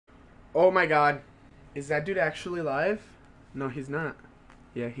Oh my god. Is that dude actually live? No, he's not.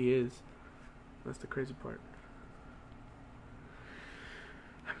 Yeah, he is. That's the crazy part.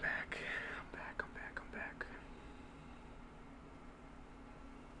 I'm back. I'm back. I'm back. I'm back.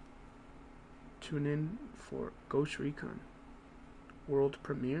 Tune in for Ghost Recon World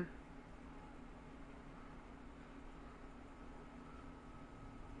Premiere.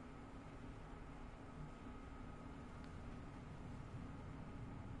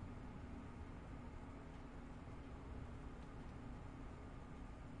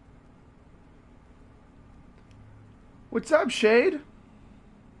 What's up, Shade?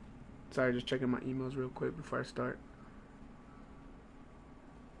 Sorry, just checking my emails real quick before I start.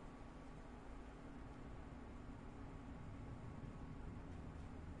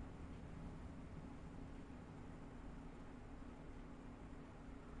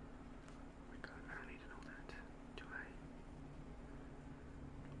 Oh my god, I don't need to know that. Do I?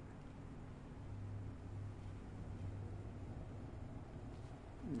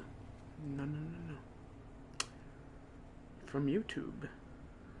 No. No, no, no, no. From YouTube.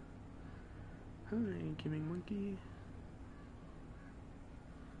 Hi, Gaming Monkey.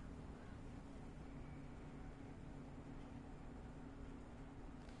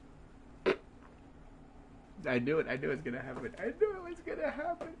 I knew it. I knew it was gonna happen. I knew it was gonna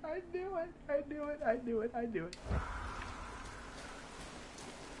happen. I knew it. I knew it. I knew it. I knew it.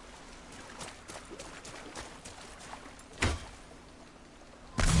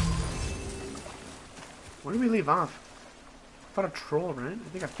 Where did we leave off? I fought a troll, right? I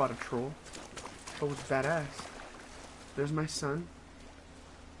think I fought a troll. Troll was badass. There's my son.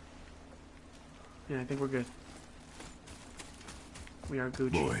 Yeah, I think we're good. We are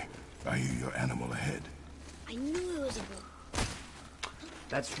Gucci. Boy, I hear your animal ahead. I knew it was a boar.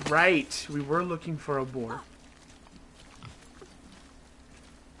 That's right. We were looking for a boar.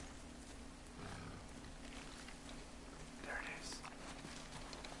 There it is.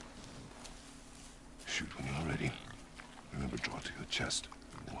 Shoot when you're ready. Remember, draw to your chest.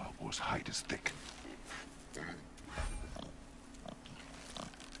 The wild boar's hide is thick.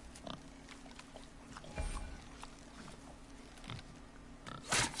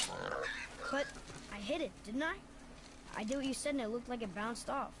 But I hit it, didn't I? I did what you said and it looked like it bounced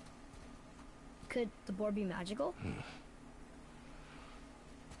off. Could the boar be magical?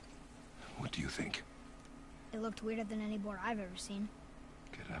 What do you think? It looked weirder than any boar I've ever seen.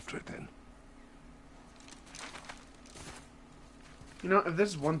 Get after it then. You know, if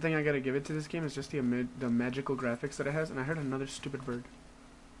there's one thing I gotta give it to this game, it's just the magical graphics that it has. And I heard another stupid bird.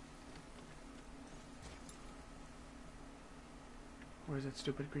 Where's that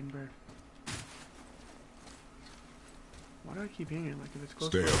stupid green bird? Why do I keep hearing it like if it's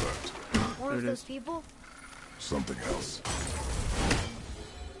close? Stay alert. One of those people? Something else.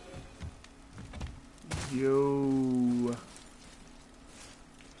 Yo.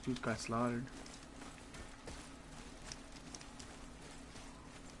 Dude got slaughtered.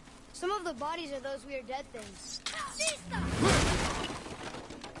 Some of the bodies are those weird dead things.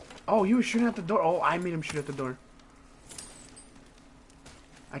 Oh, you were shooting at the door. Oh, I made him shoot at the door.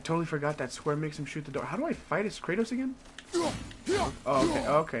 I totally forgot that square makes him shoot the door. How do I fight? Is Kratos again? Oh,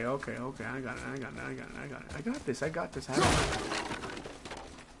 okay. I got it. I got this. I got this.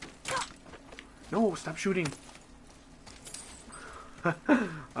 No, stop shooting. Oh,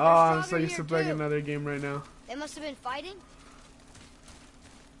 I'm so used to playing another game right now. They must have been fighting?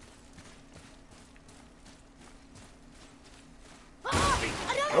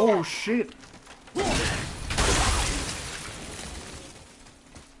 Oh, shit.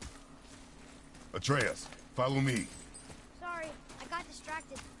 Atreus, follow me. Sorry, I got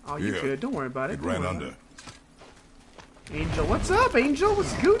distracted. Oh, you good. Don't worry about it. It ran under. Angel, what's up, Angel?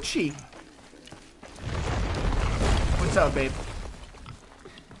 What's Gucci? What's up, babe?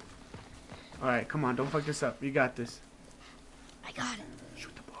 Alright, come on. Don't fuck this up. You got this. I got it.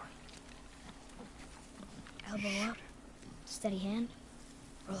 Shoot the board. Elbow up. Steady hand.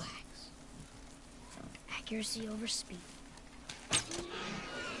 Relax. Accuracy over speed.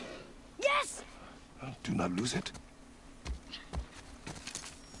 Yes! Do not lose it.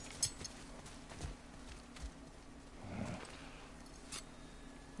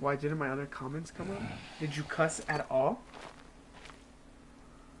 Why didn't my other comments come up? Did you cuss at all?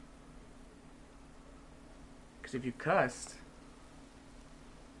 Because if you cussed...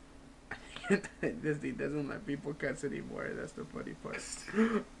 Disney doesn't let people cuss anymore. That's the funny part.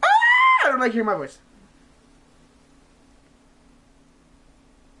 I don't like hearing my voice.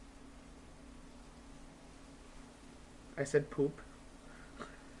 I said poop.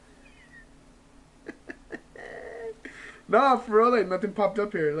 No, for real, like, nothing popped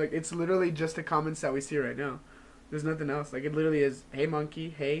up here. Like, it's literally just the comments that we see right now. There's nothing else. Like, it literally is, hey, monkey,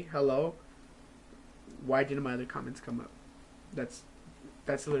 hey, hello. Why didn't my other comments come up? That's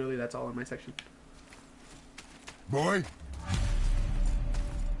literally, that's all in my section. Boy?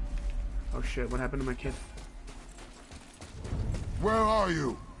 Oh, shit, what happened to my kid? Where are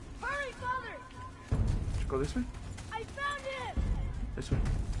you? Hurry, Father! Should I go this way? I found him! This way.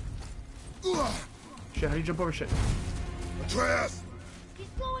 Shit, how do you jump over shit? Atreus! He's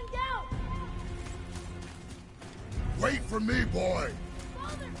slowing down! Wait for me, boy!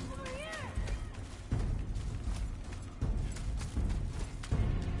 Father, over here!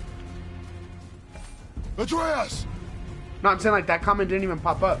 Atreus! No, I'm saying, like, that comment didn't even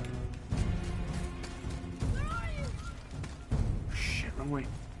pop up. Where are you? Shit, wrong way.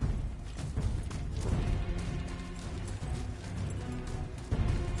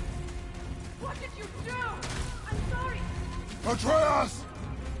 What did you do? I'm sorry! Atreus!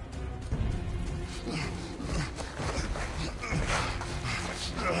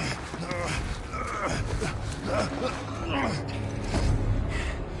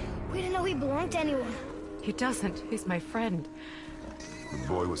 We didn't know he belonged to anyone. He doesn't. He's my friend. The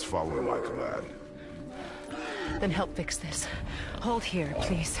boy was following my command. Then help fix this. Hold here,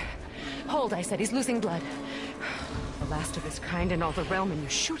 please. Hold, I said. He's losing blood. The last of his kind in all the realm, and you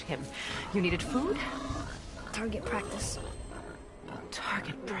shoot him. You needed food? Target practice.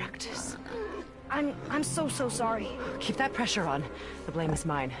 Target practice. I'm so sorry. Keep that pressure on. The blame is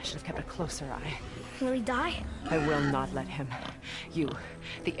mine. I should have kept a closer eye. Will he die? I will not let him. You.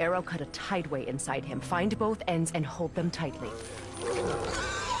 The arrow cut a tideway inside him. Find both ends and hold them tightly.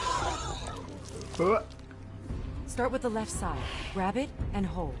 Start with the left side. Grab it and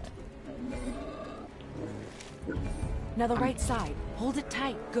hold. Now the right side. Hold it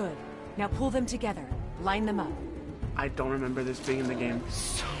tight. Good. Now pull them together. Line them up. I don't remember this being in the game.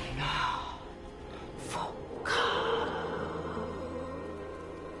 So now.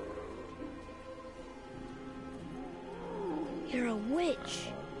 You're a witch.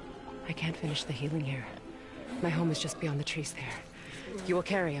 I can't finish the healing here. My home is just beyond the trees there. You will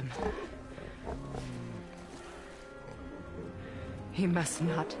carry him. He must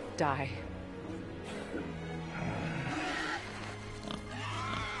not die.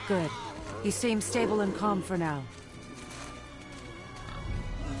 Good. He seems stable and calm for now.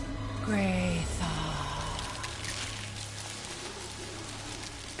 Great thought.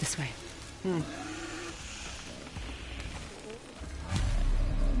 This way.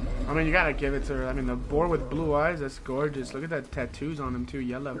 I mean, you gotta give it to her. I mean, the boar with blue eyes, that's gorgeous. Look at that tattoos on him, too,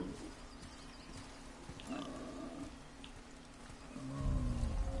 yellow.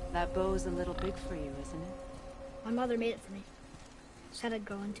 That bow's a little big for you, isn't it? My mother made it for me. Said I'd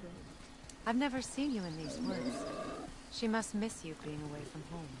grow into it. I've never seen you in these woods. She must miss you being away from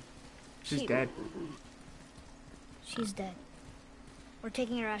home. She's dead. She's dead. We're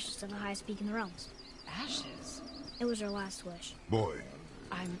taking her ashes to the highest peak in the realms. Ashes? It was her last wish. Boy.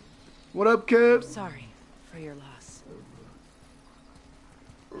 I'm What up, kid? sorry for your loss.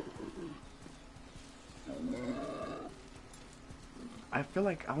 I feel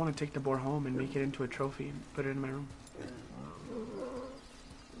like I want to take the boar home and make it into a trophy and put it in my room.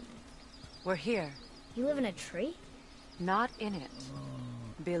 We're here. You live in a tree? Not in it.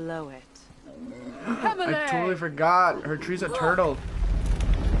 Below it. I totally forgot. Her tree's a turtle.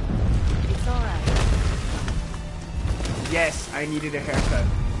 It's alright. Yes, I needed a haircut.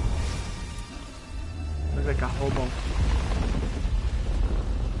 Look like a hobo.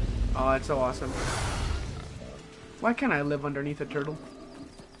 Oh, that's so awesome. Why can't I live underneath a turtle?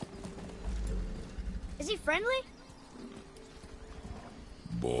 Is he friendly?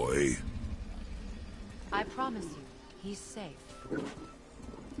 Boy. I promise you, he's safe.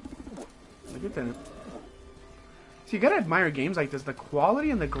 Look at that. So you gotta admire games like this. The quality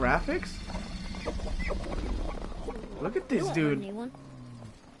and the graphics. Look at this dude. Anyone.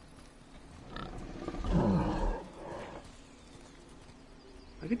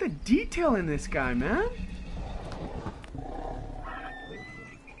 Look at the detail in this guy, man.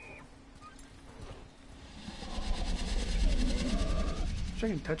 Wish I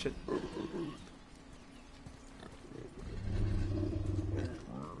can touch it.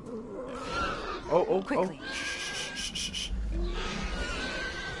 Oh, Quickly. oh. Shh, shh, shh, shh.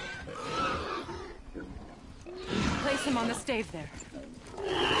 Place him on the stave there.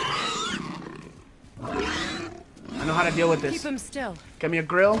 I know how to deal with Keep this. him still. Get me a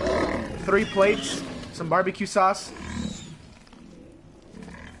grill, 3 plates, some barbecue sauce,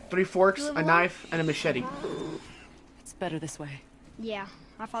 3 forks, a knife, and a machete. It's better this way. Yeah,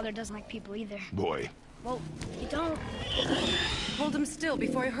 my father doesn't like people either. Boy. Well, you don't... Hold him still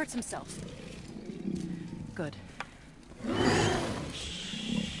before he hurts himself. Good.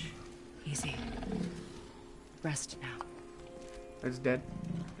 Easy. Rest now. It's dead.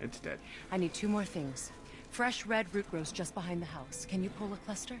 It's dead. I need 2 more things. Fresh red root grows just behind the house. Can you pull a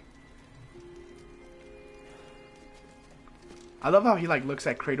cluster? I love how he like looks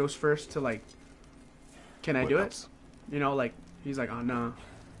at Kratos first to like, can I do it? You know, like he's like, oh no.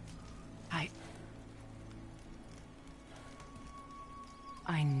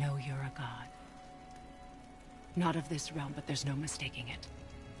 I know you're a god. Not of this realm, but there's no mistaking it.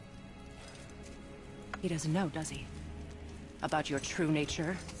 He doesn't know, does he? About your true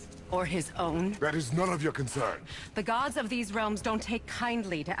nature? Or his own? That is none of your concern. The gods of these realms don't take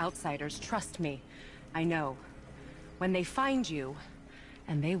kindly to outsiders, trust me. I know. When they find you,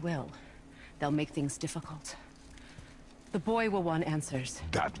 and they will, they'll make things difficult. The boy will want answers.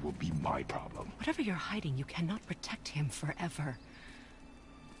 That will be my problem. Whatever you're hiding, you cannot protect him forever.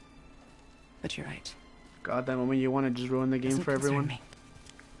 But you're right. God, that moment you want to just ruin the game Doesn't for everyone. concern me.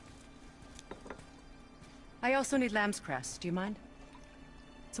 I also need lamb's cress. Do you mind?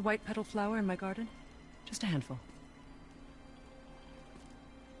 It's a white petal flower in my garden. Just a handful.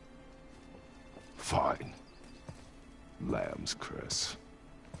 Fine. Lamb's cress.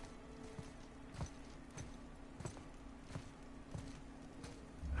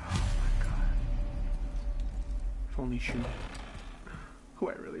 Oh my god. If only she knew who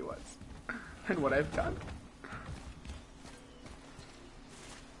I really was. And what I've done.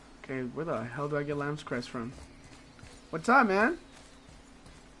 Okay, where the hell do I get lamb's cress from? What's up, man?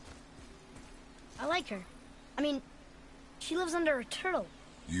 I like her. I mean, she lives under a turtle.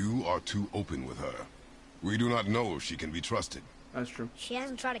 You are too open with her. We do not know if she can be trusted. That's true. She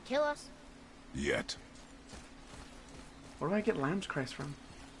hasn't tried to kill us. Yet. Where do I get lamb's cress from?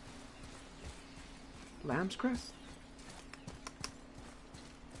 Lamb's cress?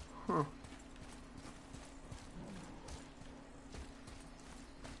 Huh.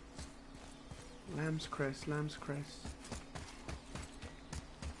 Lamb's cress, lamb's cress.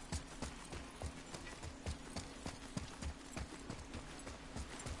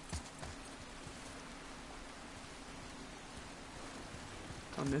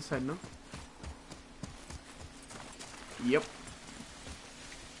 It's on this side, no? Yep.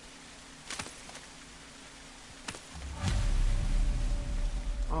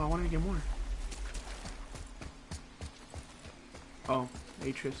 Oh, I wanted to get more. Oh,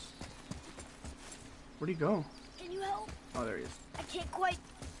 Atreus. Where'd he go? Can you help? Oh, there he is. I can't quite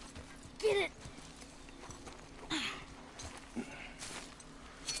get it.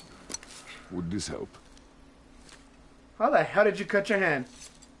 Would this help? How the hell did you cut your hand?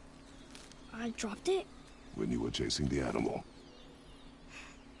 I dropped it? When you were chasing the animal.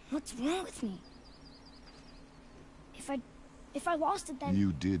 What's wrong with me? If I lost it, then...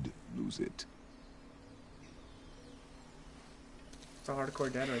 You did lose it. It's a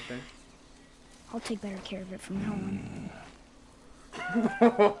hardcore dad right there. I'll take better care of it from now on.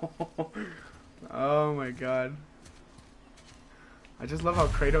 Oh my god. I just love how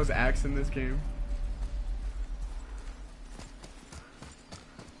Kratos acts in this game.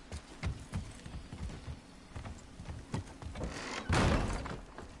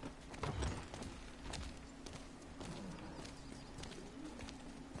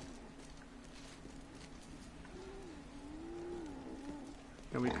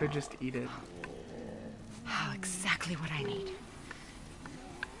 And we could just eat it. Oh, exactly what I need.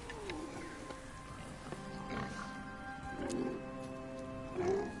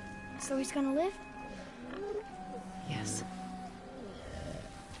 So he's gonna live? Yes.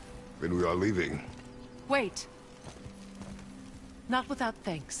 Then we are leaving. Wait. Not without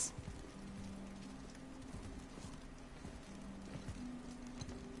thanks.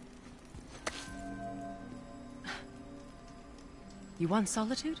 You want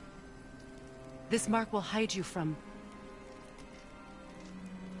solitude? This mark will hide you from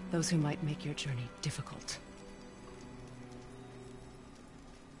those who might make your journey difficult.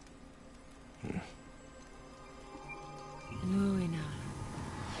 Luina.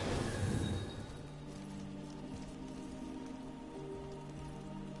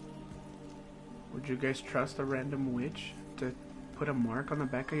 Would you guys trust a random witch to put a mark on the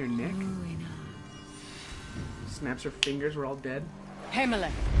back of your neck? Luina. Snaps her fingers, we're all dead.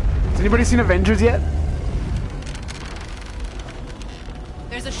 Himalay. Has anybody seen Avengers yet?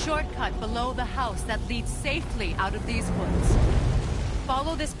 There's a shortcut below the house that leads safely out of these woods.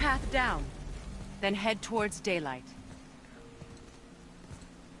 Follow this path down, then head towards daylight.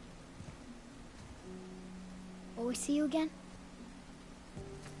 Will we see you again?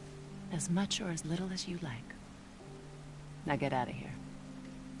 As much or as little as you like. Now get out of here.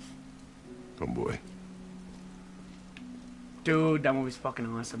 Come, boy. Dude, that movie's fucking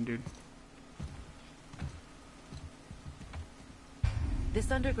awesome, dude. This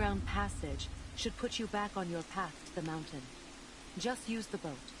underground passage should put you back on your path to the mountain. Just use the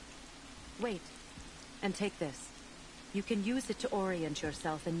boat. Wait, and take this. You can use it to orient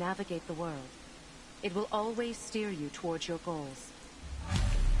yourself and navigate the world. It will always steer you towards your goals.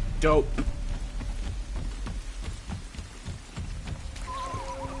 Dope.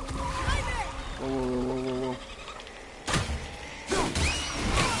 Whoa, whoa, whoa, whoa, whoa.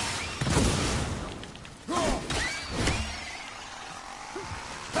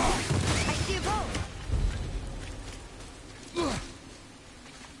 I see a boat.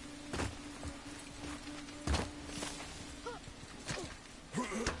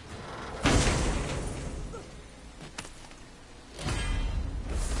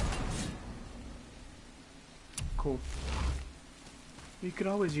 Cool. You could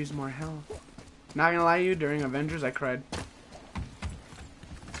always use more health. Not gonna lie to you, during Avengers I cried.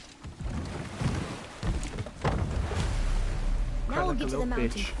 Now we'll like get a to the little mountain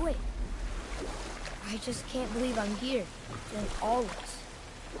bitch. quick. I just can't believe I'm here. Doing all this.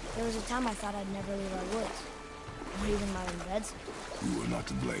 There was a time I thought I'd never leave our woods. Not even my own beds. You are not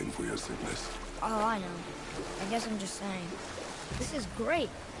to blame for your sickness. Oh, I know. I guess I'm just saying. This is great.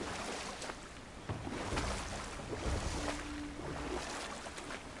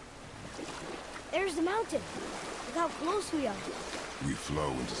 There's the mountain. Look how close we are. We flow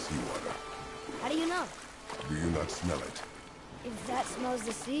into seawater. How do you know? Do you not smell it? If that smells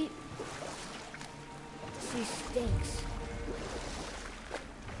the sea stinks.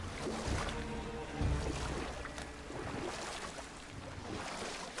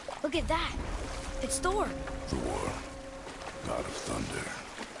 Look at that. It's Thor. Thor, god of thunder.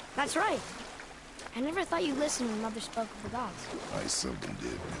 That's right. I never thought you listened when Mother spoke of the gods. I seldom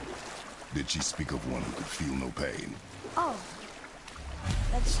did. Did she speak of one who could feel no pain? Oh.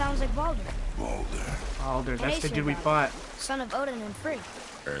 That sounds like Baldur. Baldur. Baldur, that's the Aesir dude we god, fought. Son of Odin and Frigg.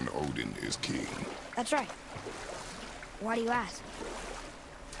 And Odin is king. That's right. Why do you ask?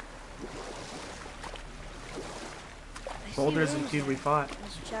 I see Baldur's the runes dude we there fought. in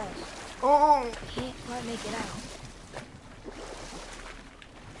his chest. Oh! Can't quite make it out.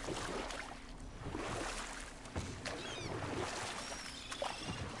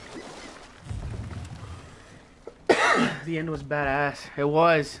 The end was badass. It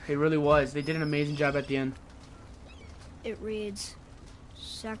was. It really was. They did an amazing job at the end. It reads,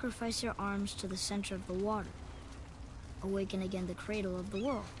 sacrifice your arms to the center of the water. Awaken again the cradle of the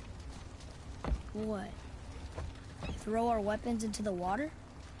world. What? Throw our weapons into the water?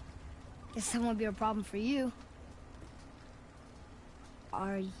 Guess that won't be a problem for you.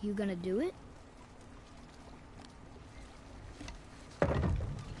 Are you gonna do it?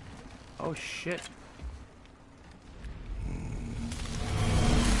 Oh shit.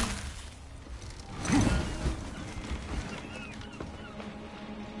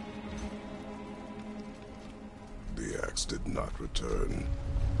 The axe did not return.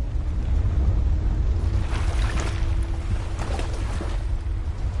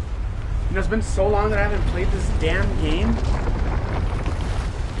 You know, it's been so long that I haven't played this damn game.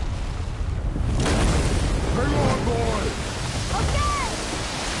 Hang on, boy!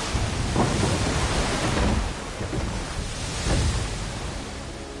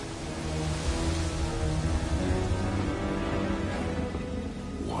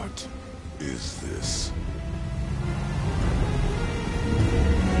 What is this?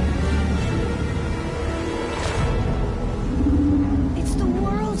 It's the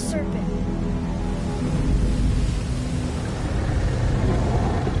world serpent.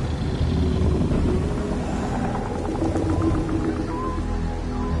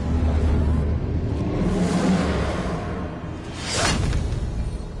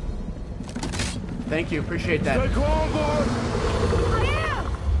 Thank you, appreciate that. Stay calm, boy! I am!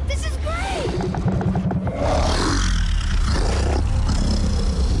 This is great!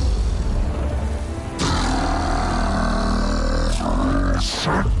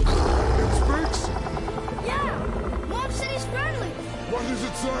 It speaks! Yeah! Mom said he's friendly! What does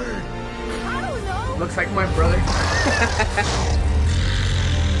it say? I don't know! Looks like my brother.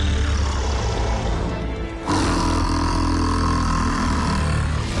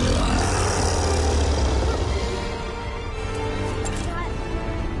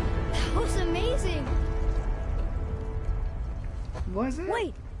 That was amazing! Was it?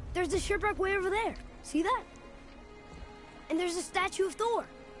 Wait! There's a shipwreck way over there. See that? And there's a statue of Thor.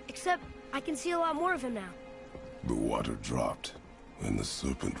 Except I can see a lot more of him now. The water dropped. And the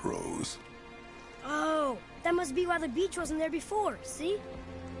serpent rose. Oh, that must be why the beach wasn't there before, see?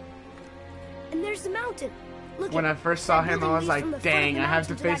 And there's the mountain. Look, When I first saw him, I was like, dang, I have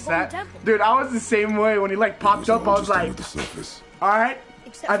to face that. Temple. Dude, I was the same way. When he like popped up, I was like, The surface. alright,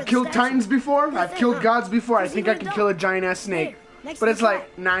 Except for I've the killed statue. titans before, I've Nothing, killed huh? gods before, I He's think I even can a kill a dog. giant ass snake. There, next But to it's the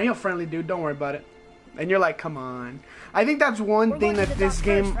like, nah, you're friendly, dude, don't worry about it. And you're like, come on. I think that's one We're thing going to that the this dock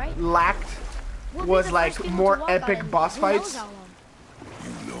game first, right? lacked We'll be was the like first people more to walk on epic it. boss Who knows fights. how long?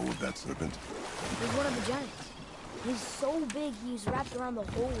 You know of that serpent? He's one of the giants. He's so big he's wrapped around the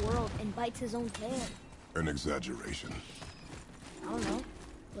whole world and bites his own tail. An exaggeration. I don't know.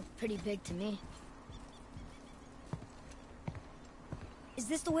 Looked pretty big to me. Is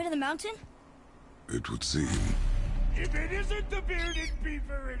this the way to the mountain? It would seem. If it isn't the bearded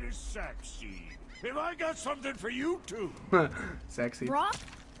beaver, it is sexy. Have I got something for you too? Sexy. Brock?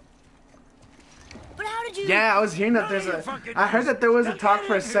 But how did you... Yeah, I was hearing that there's a... I heard that there was a talk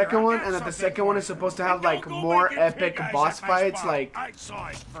for a second one, and that the second one is supposed to have like more epic boss fights, like... I saw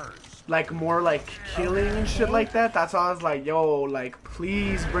it first. Like more like killing and shit like that. That's why I was like, yo, like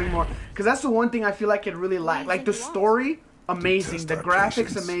please bring more, because that's the one thing I feel like it really lacked. Like the story, amazing, the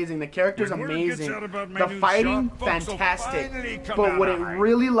graphics, amazing, the characters, When word gets amazing, out about my the new fighting, shop, folks will fantastic. finally come But out what it alright.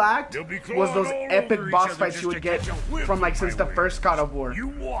 really lacked They'll be was clawing those all epic over each boss other fights just you to would get catch a whiff from like of since my the first God of War. wares. You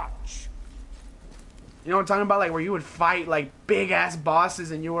watch. You know what I'm talking about? Like where you would fight like big ass bosses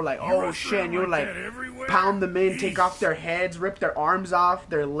and you were like, You're oh a shit, and you would like like that everywhere? pound them in, take off their Eesh. heads, rip their arms off,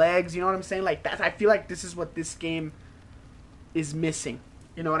 their legs, you know what I'm saying? Like that, I feel like this is what this game is missing.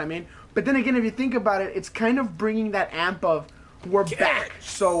 You know what I mean? But then again, if you think about it, it's kind of bringing that amp of we're back.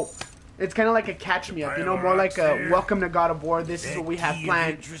 So it's kind of like a catch me up, you know, more like a welcome to God of War. This is what we have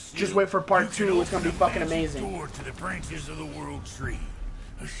planned. Just wait for part 2. It's gonna be fucking amazing. Door to the branches of the world tree,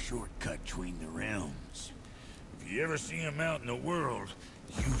 a shortcut between the realms. If you ever see a mount in the world,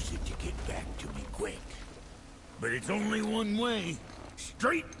 use it to get back to me quick. But it's only one way,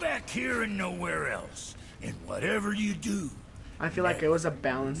 straight back here and nowhere else. And whatever you do, I feel like it was a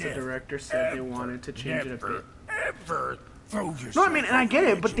balance the director said they wanted to change it a bit. Ever throw yourself. No, I mean, and I get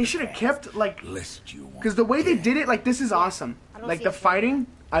off the it, but edge they of should the have path, kept like, lest you want because the way they death. did it, like this is awesome. I don't Like see the it. fighting,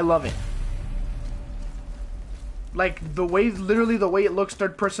 I love it. Like the way, literally the way it looks,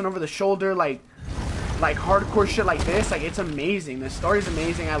 third person over the shoulder, like hardcore shit like this, like it's amazing. The story's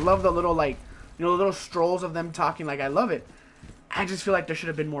amazing. I love the little like, you know, the little strolls of them talking. Like I love it. I just feel like there should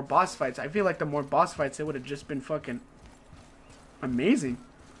have been more boss fights. I feel like the more boss fights, it would have just been fucking amazing.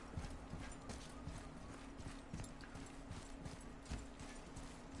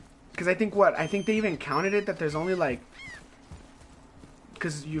 Because I think they even counted it that there's only like,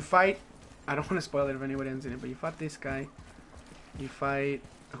 because you fight, I don't want to spoil it if anybody ends in it, but you fight this guy, you fight,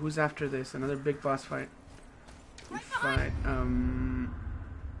 who's after this, another big boss fight, you fight,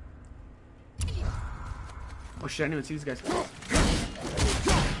 oh shit, I didn't even see these guys.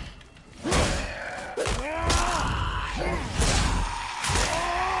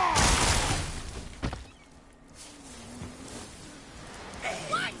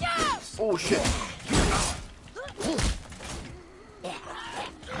 Oh shit.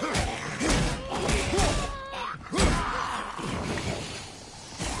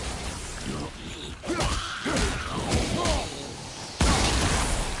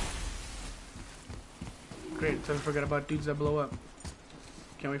 Great, so I forgot about dudes that blow up.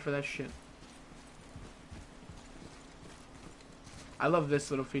 Can't wait for that shit. I love this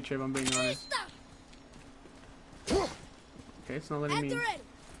little feature if I'm being honest. Okay, it's not letting me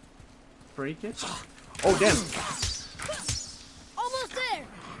break it. Oh damn. Almost there.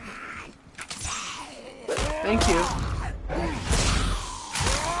 Thank you.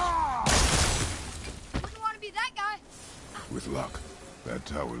 Wouldn't want to be that guy. With luck, that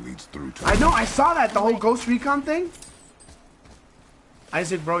tower leads through to. I know, I saw that, the whole Ghost Recon thing.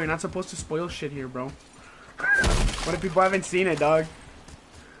 Isaac, bro, you're not supposed to spoil shit here, bro. What if people haven't seen it, dog?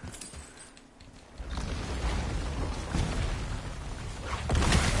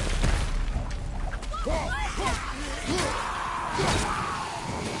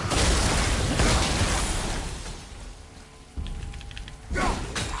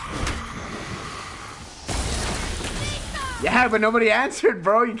 Yeah, but nobody answered,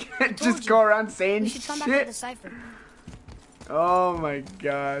 bro. You can't just go around saying We should come back to the shit. cipher. Oh my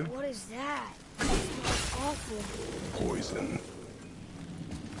god. What is that? It smells awful. Poison.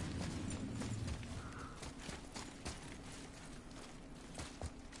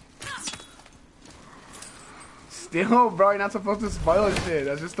 Still, bro, you're not supposed to spoil shit.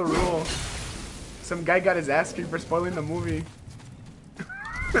 That's just the rule. Some guy got his ass kicked for spoiling the movie.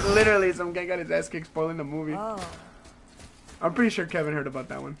 Literally, some guy got his ass kicked spoiling the movie. Oh. I'm pretty sure Kevin heard about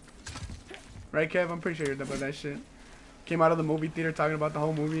that one. Right, Kev? I'm pretty sure you heard about that shit. Came out of the movie theater talking about the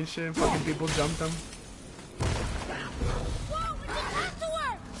whole movie and shit. Fucking people jumped him. Whoa, it didn't have to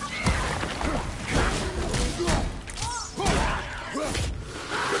work!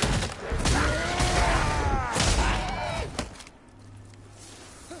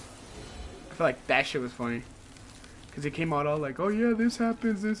 I feel like that shit was funny. Because he came out all like, oh yeah, this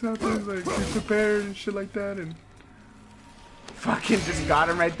happens, like, be prepared and shit like that, and fucking just got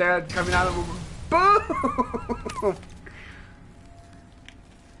him right there, coming out of the movie. Boom!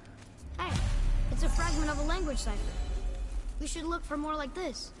 Hey, it's a fragment of a language cipher. We should look for more like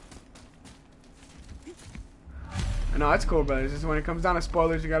this. No, that's cool, but it's just when it comes down to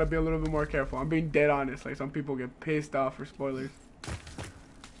spoilers, you gotta be a little bit more careful. I'm being dead honest. Like, some people get pissed off for spoilers.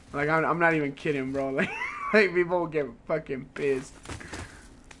 Like, I'm not even kidding, bro. Like, like people get fucking pissed.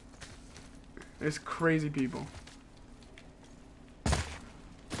 There's crazy people.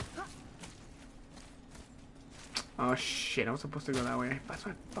 Oh shit, I was supposed to go that way. That's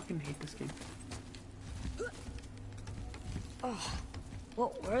why I fucking hate this game. Oh,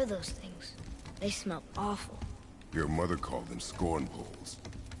 what were those things? They smell awful. Your mother called them scorn poles.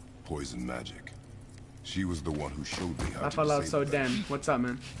 Poison magic. She was the one who showed me how Laugh to out loud, disable so them. Dan. What's up,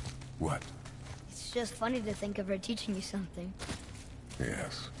 man? What? It's just funny to think of her teaching you something.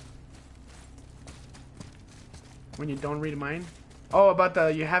 Yes. When you don't read mine? Oh, about the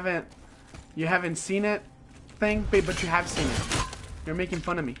you haven't seen it thing? Babe, but you have seen it. You're making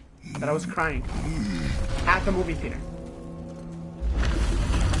fun of me. That I was crying. At the movie theater.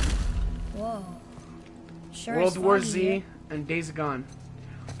 Whoa. Sure World is War foggy Z here. and Days Gone.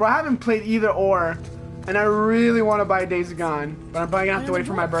 Bro, I haven't played either or, and I really want to buy Days Gone, but I'm probably gonna have to wait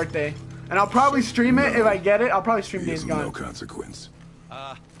for my birthday. And I'll probably stream it if I get it. I'll probably stream He Days is Gone. no consequence.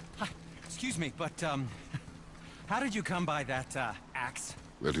 Hi. Excuse me, but, how did you come by that, axe?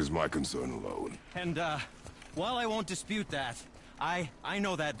 That is my concern alone. And, while I won't dispute that, I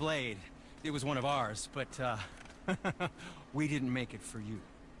know that blade. It was one of ours, but, we didn't make it for you.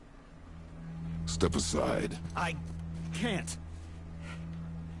 Step aside. I can't.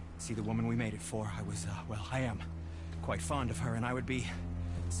 See, the woman we made it for, I was, well, I am quite fond of her, and I would be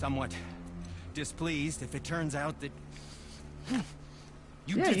somewhat displeased if it turns out that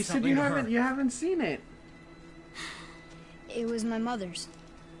you Yeah, did you said something you to haven't her. you haven't seen it. It was my mother's.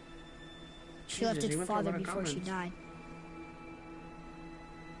 She left Jesus, it you to went through a father lot of before she comments. died.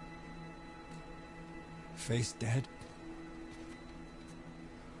 Face dead?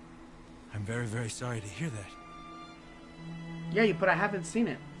 I'm very, very sorry to hear that. Yeah, but I haven't seen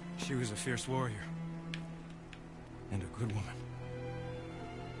it. She was a fierce warrior. And a good woman.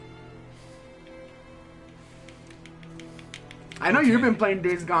 I know you've Okay. been playing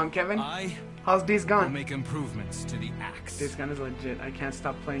Days Gone, Kevin. I How's Days will Gone? make improvements to the axe. Days Gone is legit. I can't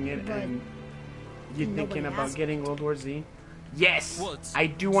stop playing it. But And you nobody thinking about asked. getting World War Z? Yes, Well, it's- I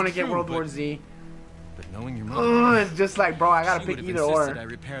do want to it's get true, World War but- Z. But knowing your mother, Oh, it's just like, bro, I gotta she pick would have either insisted I or.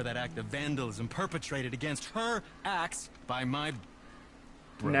 repair that act of vandalism perpetrated against her axe by my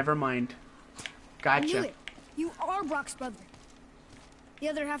brother. Never mind. I knew Gotcha. it. You are Brock's brother. The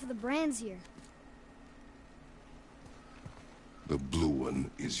other half of the brand's here. The blue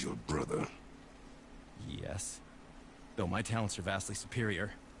one is your brother. Yes. Though my talents are vastly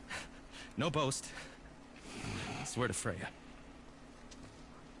superior. No boast. I swear to Freya.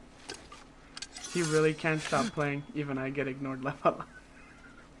 He really can't stop playing. Even I get ignored left alone.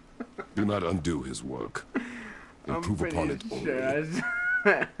 Do not undo his work. I'm Improve pretty upon it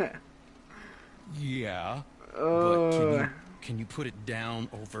sure. only. Yeah. But Oh, can you put it down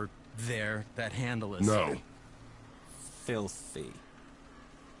over there? That handle is No. filthy.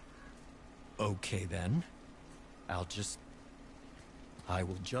 Okay then. I will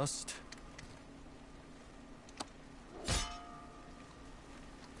just.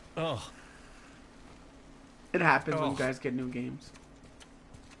 Oh. it happens when Oh. guys get new games.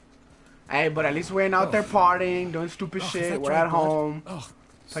 Hey, but at least we ain't out there partying, doing stupid Oh, is shit. that We're dry at blood? home, Oh.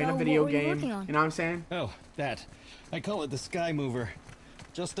 playing So a video what were you game. working on? You know what I'm saying? Oh, that. I call it the Sky Mover.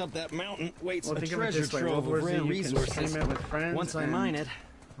 Just up that mountain waits Well, a think of it treasure this way: trove World War of Z, rare you can resources. stream it with friends. Once I and mine it,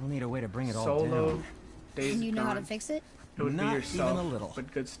 I'll need a way to bring it all solo, down. Days And you know how to Gone. fix it? It would Not be yourself, even a little.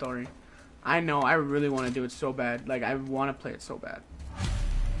 but good story. I know. I really want to do it so bad. Like, I want to play it so bad.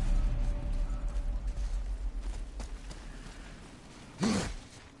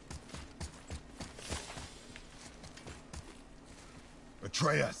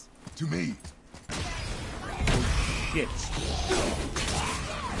 Atreus, to me. Shit.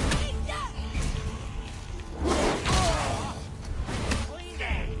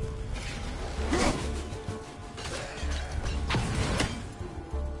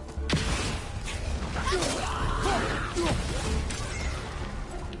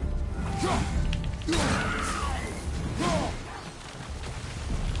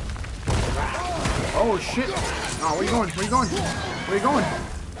 Oh shit! Oh, where you going? Where you going? Where you going?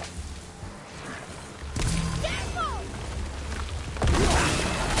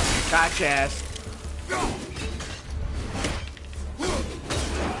 Gotcha ass.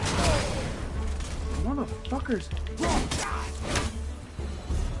 Motherfuckers.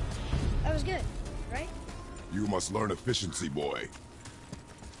 That was good, right? You must learn efficiency, boy.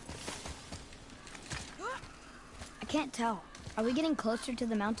 I can't tell. Are we getting closer to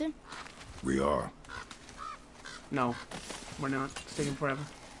the mountain? We are. No, we're not. It's taking forever.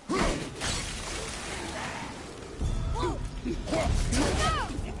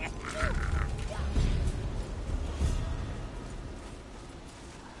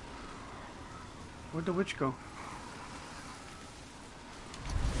 Where'd the witch go?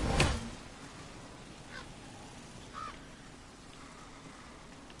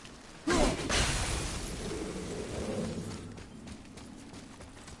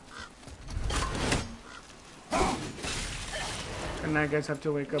 And I guess I have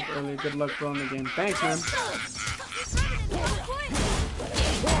to wake up early. Good luck blowing the game. Thanks, man.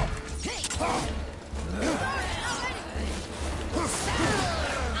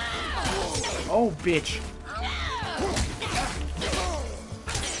 Oh, bitch.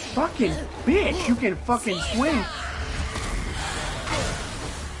 Fucking bitch. You can fucking swing.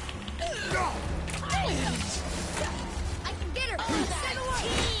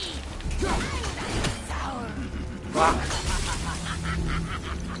 Fuck.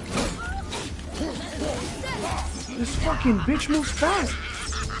 This fucking bitch moves fast.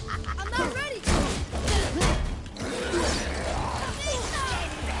 I'm not ready.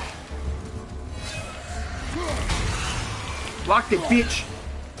 Blocked it, bitch.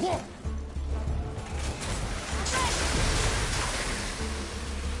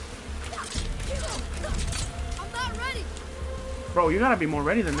 I'm not ready. Bro, you gotta be more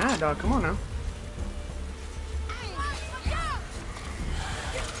ready than that, dog. Come on now.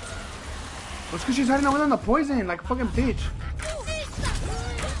 It's because she's hiding away on the poison like a fucking bitch.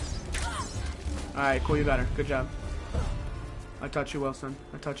 Alright, cool, you got her. Good job. I taught you well, son.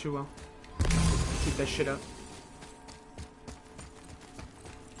 I taught you well. Keep that shit up.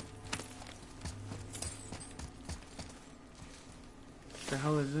 What the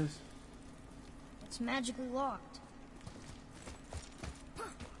hell is this? It's magically locked.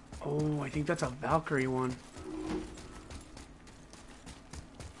 Oh, I think that's a Valkyrie one.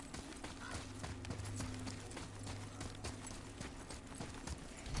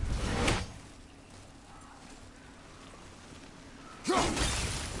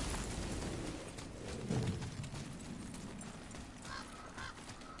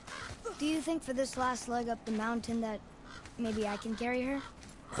 Do you think for this last leg up the mountain that maybe I can carry her?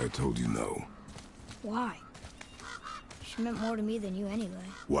 I told you no. Why? She meant more to me than you anyway.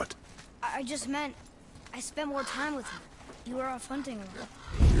 What? I just meant I spent more time with her. You were off hunting a lot.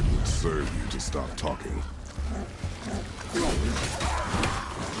 It would serve you to stop talking.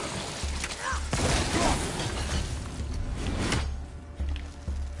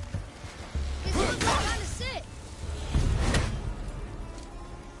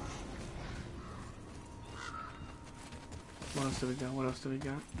 What else do we got? What else do we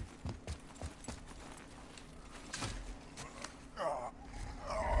got?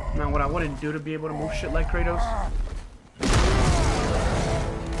 Man, what I wouldn't do to be able to move shit like Kratos.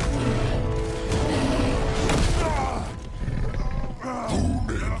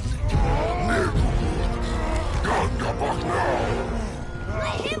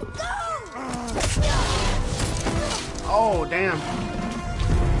 Let him go! Oh, damn.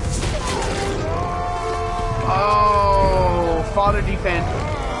 Oh, father defend.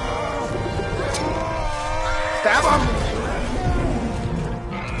 Stab him.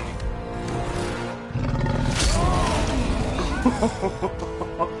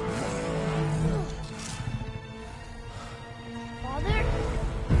 Father?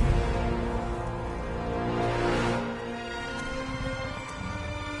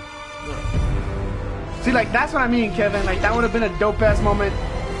 See, like, that's what I mean, Kevin. Like, that would have been a dope-ass moment.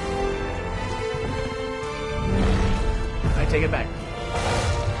 I take it back.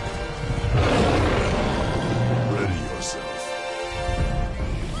 Ready yourself.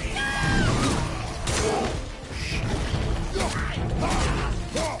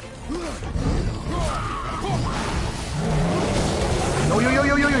 Yo, yo, yo,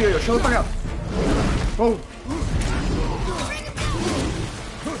 yo, yo, yo, yo, show the fuck out. Whoa.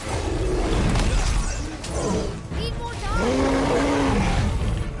 Need more time?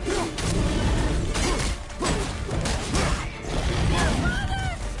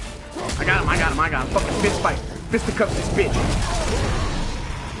 I got him, I got him, I got him. Fucking fist fight. Fisticuffs this bitch.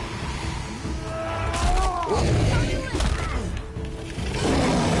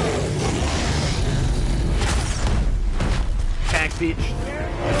 Attack,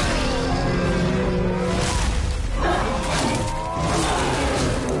 bitch.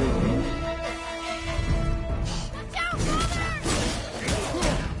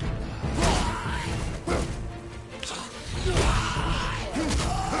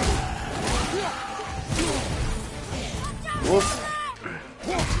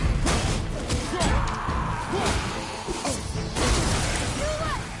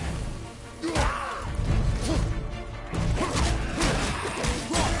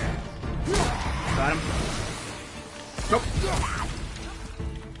 Got him. Nope.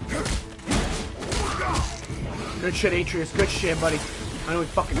 Good shit, Atreus. Good shit, buddy. I know we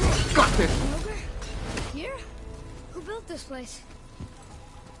fucking got this. Ogre? Here? Who built this place?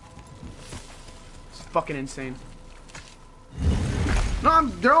 It's fucking insane. No,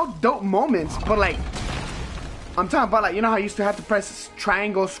 they're all dope moments, but like, I'm talking about like, you know how I used to have to press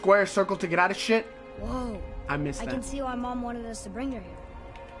triangle, square, circle to get out of shit? Whoa. I miss I that. can see why Mom wanted us to bring her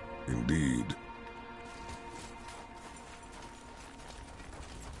here. Indeed.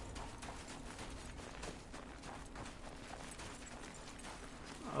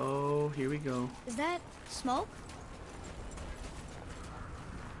 Oh, here we go. Is that smoke?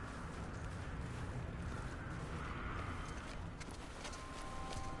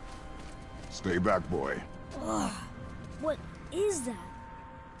 Stay back, boy. Ugh. What is that?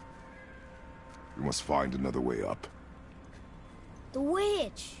 We must find another way up. The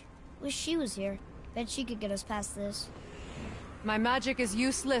witch. Wish she was here. Bet she could get us past this. My magic is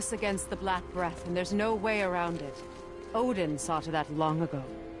useless against the Black Breath, and there's no way around it. Odin saw to that long ago.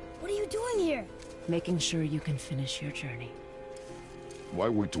 What are you doing here? Making sure you can finish your journey. Why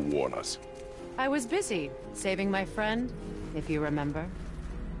wait to warn us? I was busy, saving my friend, if you remember.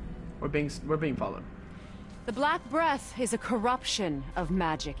 We're being followed. The Black Breath is a corruption of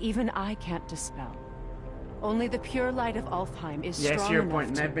magic even I can't dispel. Only the pure light of Alfheim is strong Yes, your enough point.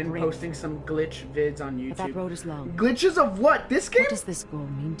 And to I've been break. posting some glitch vids on YouTube. But that road is long. Glitches of what? This game? What does this goal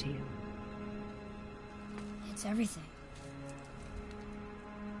mean to you? It's everything.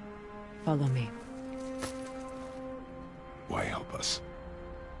 Follow me. Why help us?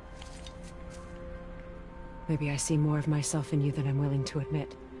 Maybe I see more of myself in you than I'm willing to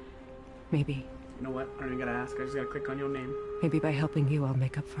admit. Maybe. You know what? I don't even gotta ask. I just gotta click on your name. Maybe by helping you, I'll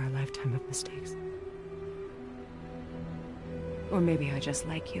make up for a lifetime of mistakes. Or maybe I just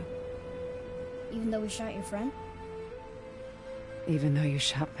like you. Even though we shot your friend? Even though you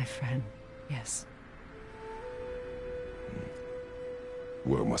shot my friend, yes.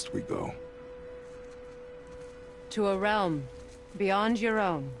 Where must we go? To a realm beyond your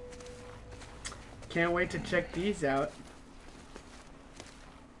own. Can't wait to check these out.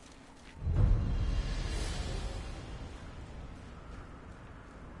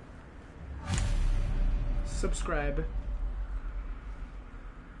 Subscribe.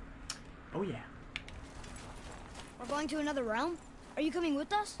 Oh yeah. We're going to another realm? Are you coming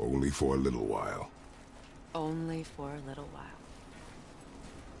with us? Only for a little while. Only for a little while.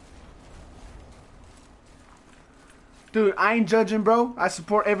 Dude, I ain't judging, bro. I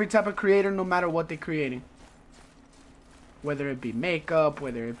support every type of creator no matter what they're creating. Whether it be makeup,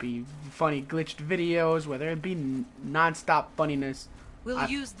 whether it be funny glitched videos, whether it be non-stop funniness. We'll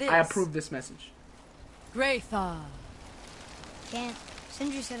use this. I approve this message. Graythaw. Can't.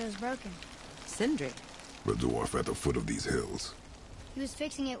 Sindri said it was broken. Sindri. The dwarf at the foot of these hills. He was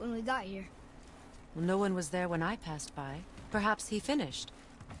fixing it when we got here. Well, no one was there when I passed by. Perhaps he finished.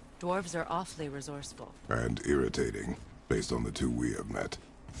 Dwarves are awfully resourceful. And irritating, based on the two we have met.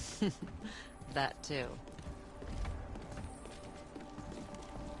 That too.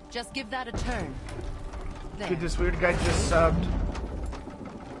 Just give that a turn. There. Dude, this weird guy just subbed.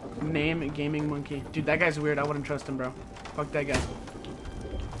 Name Gaming Monkey. Dude, that guy's weird. I wouldn't trust him, bro. Fuck that guy.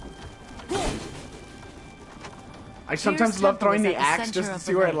 I sometimes love throwing the axe just to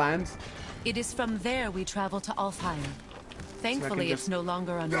see where it lands. It is from there we travel to Alfheim. Thankfully, it's no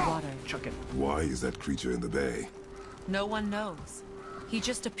longer underwater. Chuck it. Why is that creature in the bay? No one knows. He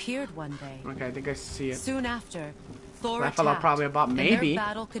just appeared one day. Okay, I think I see it. Soon after, Thor That fell out attacked, probably about and maybe. their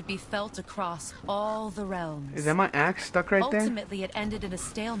battle could be felt across all the realms. Is that my axe stuck right there? Ultimately, it ended in a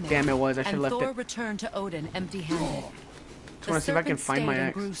stalemate. Damn, it was. I should have and left Thor it. returned to Odin empty-handed. Just want to see if I can find my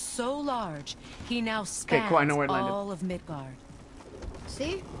axe. Grew so large, he now spans cool, I know where it landed. all of Midgard.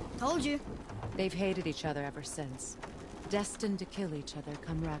 See? Told you. They've hated each other ever since. Destined to kill each other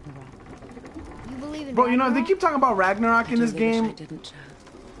come Ragnarok. You believe in Bro, you know, they Ragnarok? keep talking about Ragnarok in I this really wish I game. didn't,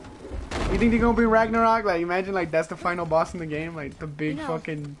 You think they're gonna be Ragnarok? Like, imagine, like, that's the final boss in the game. Like, the big You know,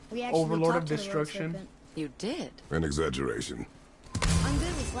 fucking we actually overlord of talked to the Lord destruction. Serpent. You did? An exaggeration. I'm good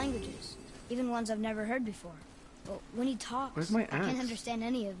with languages, even ones I've never heard before. But when he talks, Where's my I can't axe? understand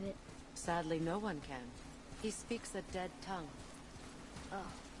any of it. Sadly, no one can. He speaks a dead tongue. Oh.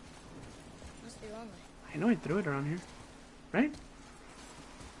 Must be lonely. I know I threw it around here. Right?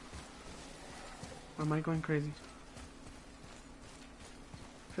 Or am I going crazy?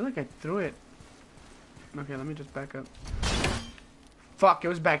 I feel like I threw it. Okay, let me just back up. Fuck, it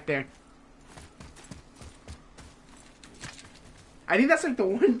was back there. I think that's like the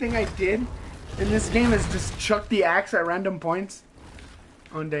one thing I did in this game is just chuck the axe at random points.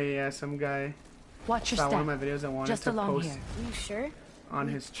 One day, yeah, some guy Watch your saw step. one of my videos and wanted Just to along post here. Are you sure? on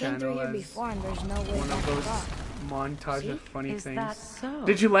We his came through channel here as before and there's no way one back of those across. montage See? of funny Is things. that so?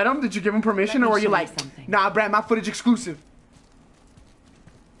 Did you let him? Did you give him permission, Let or me were you show you like, something. nah, Brad, my footage exclusive?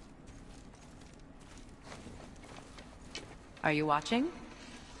 Are you watching?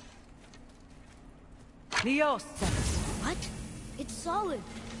 Liosta. What? It's solid.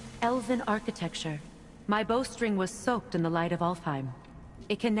 Elven architecture. My bowstring was soaked in the light of Alfheim.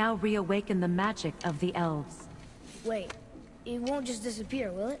 It can now reawaken the magic of the elves. Wait, it won't just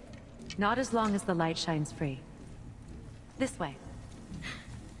disappear, will it? Not as long as the light shines free. This way.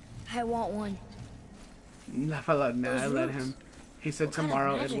 I want one. Nah, I let roots. him. He said What kind of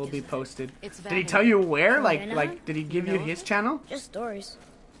tomorrow it magic will is be that? posted. It's Did he vanity. tell you where? From Like, Vanaheim? did he give You you know his it? channel? Just stories.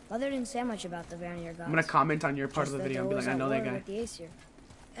 Mother didn't say much about the Vanir gods. I'm gonna comment on your part Just of the that video and there be like, was I know war that guy with the Aesir.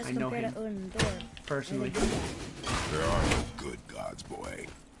 As I know compared him. to Odin and Thor. personally. They did that. There are no good gods, boy.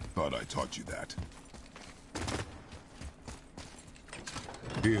 Thought I taught you that.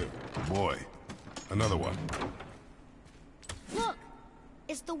 Here, boy. Another one. Look!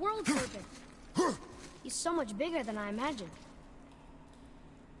 It's the world serpent. He's so much bigger than I imagined.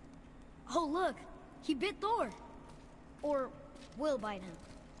 Oh, look! He bit Thor! Or will bite him.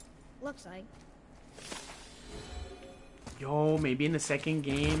 Looks like. Yo, maybe in the second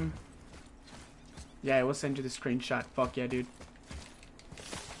game. Yeah, I will send you the screenshot. Fuck yeah, dude.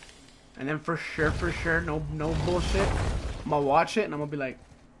 And then for sure, no bullshit. I'm gonna watch it and I'm gonna be like,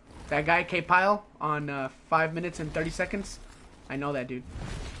 that guy K-Pile on 5 minutes and 30 seconds. I know that dude.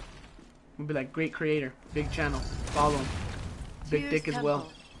 I'm gonna be like, great creator, big channel, follow him. Big Tyr's dick as well.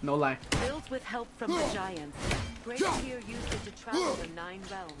 temple. No lie. Built with help from the giants, Great Tyr used it to travel the 9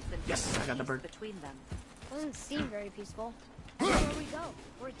 realms and Yes, keep I got the peace bird. between them. Doesn't seem very peaceful. Everywhere we go,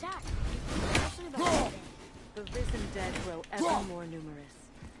 we're attacked. Especially the holiday. The risen dead grow ever more numerous.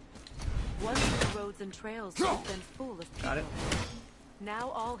 Once the roads and trails would have been full of people. Got it. Now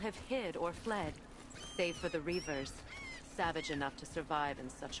all have hid or fled, save for the Reavers, savage enough to survive in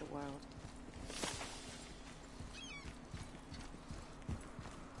such a world.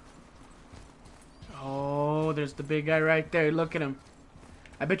 Oh, there's the big guy right there. Look at him.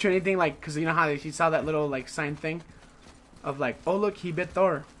 I bet you anything, like, because you know how he saw that little, like, sign thing? Of, like, oh, look, he bit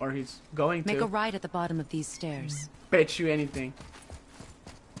Thor. Or he's going Make to. a right at the bottom of these stairs. Bet you anything.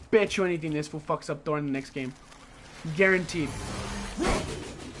 Bet you anything this fool fucks up Thor in the next game. Guaranteed.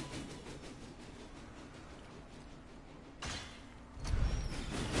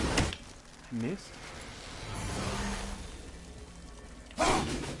 I missed.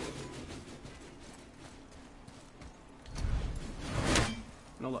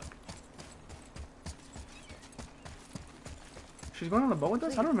 No luck. She's going on the boat with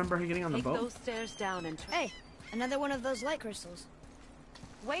us? I don't remember her getting on the Take boat. those stairs down and turn. Hey, another one of those light crystals.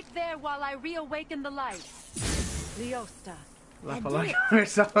 Wait there while I reawaken the light. Liosta. Laugh I a lot did it.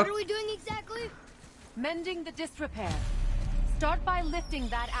 herself. What are we doing exactly? Mending the disrepair. Start by lifting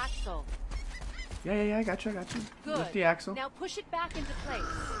that axle. Yeah, I got you. Good. Lift the axle. Now push it back into place.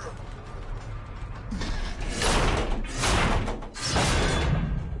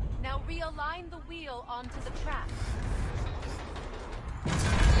 Now realign the wheel onto the track.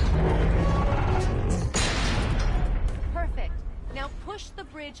 Perfect. Now push the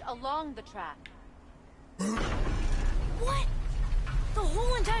bridge along the track. What? The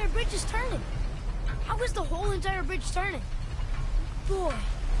whole entire bridge is turning. How is the whole entire bridge turning? Boy,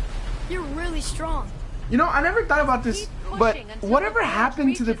 you're really strong. You know, I never thought about this, Keep but pushing until whatever the bridge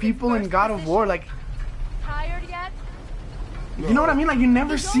happened to the reaches its people in first God of War? position. Like, Tired yet? you know what I mean? Like, you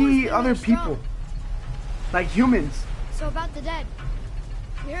never He's always see been other really strong. people. Like humans. So about the dead.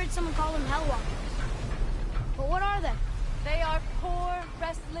 We heard someone call them Hellwalkers. But what are they? They are poor,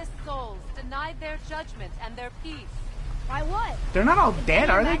 restless souls, denied their judgment and their peace. By what? They're not all dead,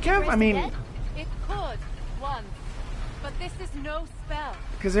 are they, Magic Kev? raise I the mean, dead? It could, once. But this is no spell.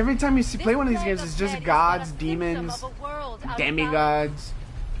 because every time you see play This one of these plague games, of it's just dead is gods, but a symptom demons, of a world out of balance. demigods.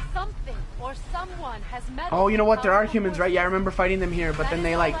 Something or someone has meddled Oh, you know with what? There are powerful humans, right? Yeah, I forces. remember fighting them here, but That then is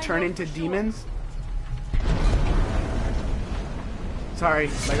they all like I turn know into for sure. demons.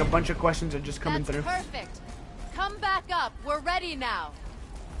 Sorry, like a bunch of questions are just coming through. Perfect. Come back up. We're ready now.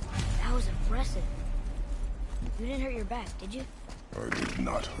 That was impressive. You didn't hurt your back, did you? I did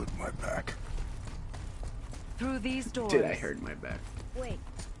not hurt my back. Through these doors. Did I hurt my back? Wait,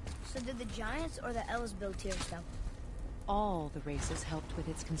 so did the Giants or the Elves build Tyr's temple? All the races helped with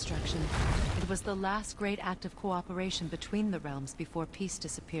its construction. It was the last great act of cooperation between the realms before peace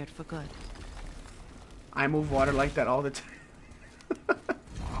disappeared for good. I move water like that all the time.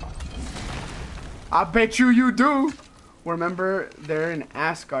 I bet you do. Remember, they're in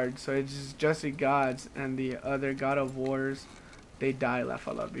Asgard, so it's just the gods and the other god of wars. They die,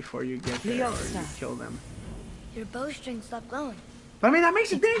 Lefala, before you get there or you kill them. Your bowstring stopped glowing. But I mean, that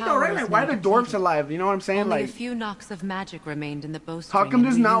makes you think though, right? Like, why are the dwarves alive? You know what I'm saying? Only Like, a few knocks of magic remained in the bowstring. how come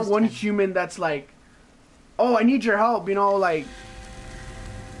there's and we not used one them. human that's like, oh, I need your help, you know, like,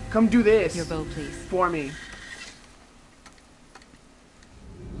 come do this Your bow, please. for me.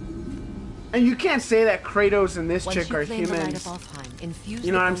 And you can't say that Kratos and this Once chick you are claim the light humans. of Alfheim, infuse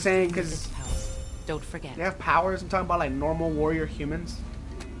You know the what I'm bowstring saying? with 'Cause its powers. Don't forget. They have powers. I'm talking about like normal warrior humans.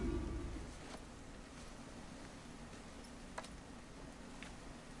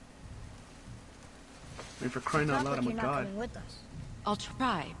 I mean, for crying out Sounds loud, like I'm a you're not god. coming with us. I'll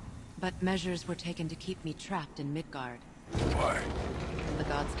try, but measures were taken to keep me trapped in Midgard. Why? The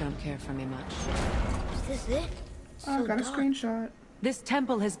gods don't care for me much. Is this it? Oh, So got a dark. screenshot. This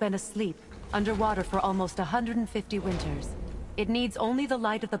temple has been asleep, underwater for almost 150 winters. It needs only the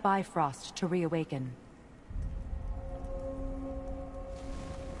light of the Bifrost to reawaken.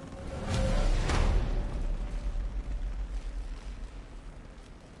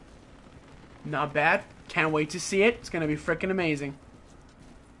 Not bad. Can't wait to see it. It's gonna be freaking amazing.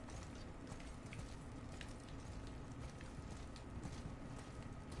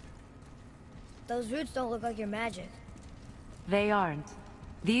 Those roots don't look like your magic. They aren't.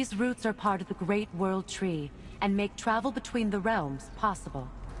 These roots are part of the Great World Tree, and make travel between the realms possible.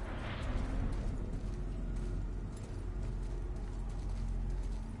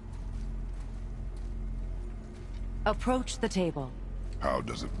 Approach the table. How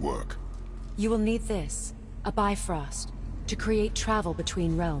does it work? You will need this, a Bifrost, to create travel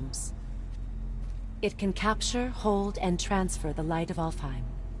between realms. It can capture, hold, and transfer the light of Alfheim.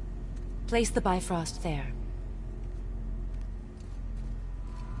 Place the Bifrost there.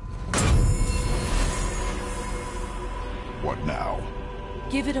 What now?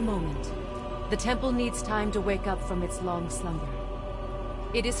 Give it a moment. The temple needs time to wake up from its long slumber.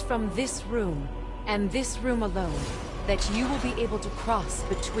 It is from this room, and this room alone, that you will be able to cross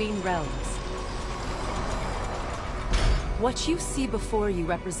between realms. What you see before you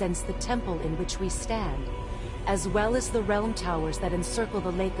represents the temple in which we stand, as well as the realm towers that encircle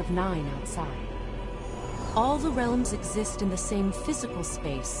the Lake of Nine outside. All the realms exist in the same physical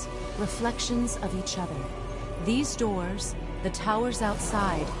space, reflections of each other. These doors, the towers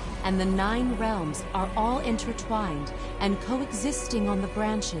outside, and the 9 realms are all intertwined and coexisting on the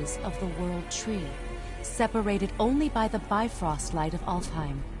branches of the World Tree, separated only by the Bifrost light of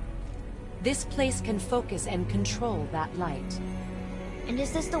Alfheim. This place can focus and control that light. And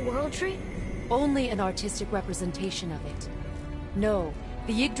is this the World Tree? Only an artistic representation of it. No,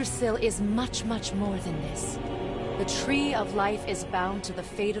 the Yggdrasil is much, much more than this. The Tree of Life is bound to the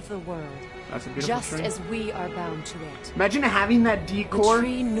fate of the world. That's a beautiful just tree. as we are bound to it. Imagine having that decor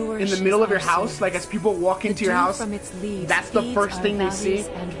tree in the nourishes middle of your our house, souls. like as people walk into your dew house. from its leaves That's the feeds first our thing they see. valleys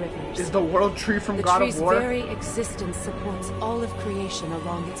and rivers. Is the world tree from The God tree's of War. very existence supports all of creation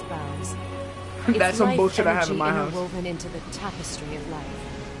along its boughs. That's Its some life bullshit I have in energy my house. interwoven into the tapestry of life.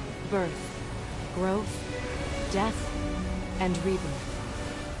 Birth, growth, death, and rebirth.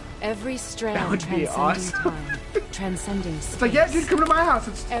 Every strand would be transcending awesome. time, transcending space. It's like, yeah, dude, come to my house.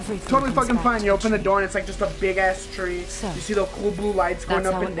 It's Everything totally comes fucking back fine. to You the open the tree. door and it's like just a big ass tree. So, you see the cool blue lights going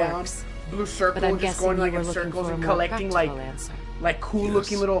that's up how and it down. works. Blue circle But I'm just guessing going like you were in looking circles for a and more collecting practical answer. like cool Yes.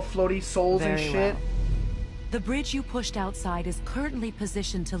 looking little floaty souls and Very shit. well. The bridge you pushed outside is currently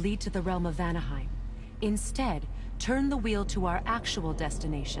positioned to lead to the realm of Vanaheim. Instead, turn the wheel to our actual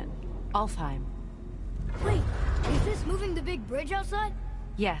destination, Alfheim. Wait, is this moving the big bridge outside?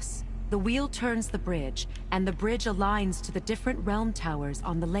 Yes, the wheel turns the bridge, and the bridge aligns to the different realm towers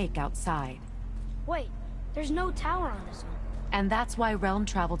on the lake outside. Wait, there's no tower on this one. And that's why realm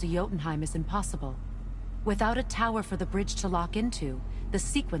travel to Jotunheim is impossible. Without a tower for the bridge to lock into, the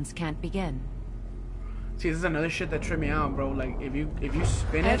sequence can't begin. See, this is another shit that tripped me out, bro. Like if you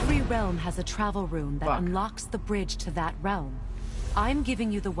spin it, Every realm has a travel rune that Fuck. unlocks the bridge to that realm. I'm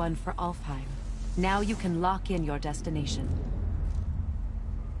giving you the one for Alfheim. Now you can lock in your destination.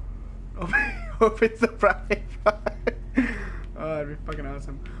 hope it's the right. Oh, that'd be fucking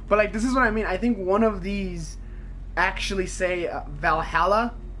awesome. But like, this is what I mean. I think one of these actually say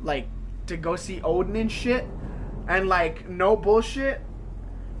Valhalla, like to go see Odin and shit, and like no bullshit.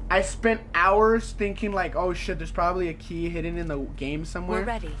 I spent hours thinking like, oh shit, there's probably a key hidden in the game somewhere. We're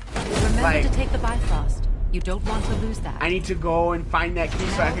ready. Remember Like, to take the Bifrost. You don't want to lose that. I need to go and find that key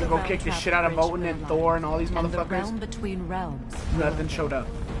so I Now can the go realm kick the travel shit out of bridge Odin will and align. Thor and all these And the motherfuckers. realm between realms. Nothing showed up.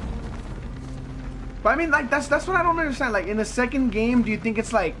 But I mean, like, that's what I don't understand. Like, in the second game, do you think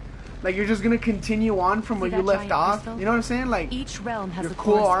it's like you're just gonna continue on from where See you that left giant off? crystal? You know what I'm saying? Like, Each realm has your a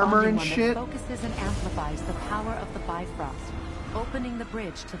cool armor corresponding and one shit. that focuses and amplifies the power of the Bifrost, opening the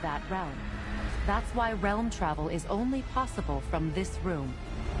bridge to that realm. That's why realm travel is only possible from this room.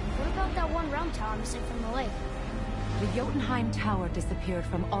 What about that one realm tower missing from the lake? The Jotunheim Tower disappeared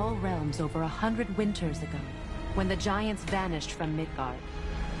from all realms over 100 winters ago, when the giants vanished from Midgard.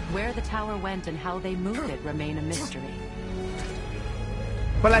 Where the tower went and how they moved it remain a mystery.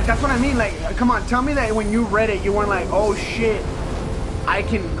 but like, that's what I mean. Like, come on, tell me that when you read it, you weren't like, oh shit, I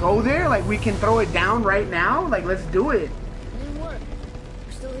can go there. Like, we can throw it down right now. Like, let's do it. It didn't work.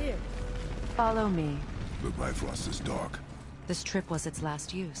 We're still here. Follow me. The Bifrost is dark. This trip was its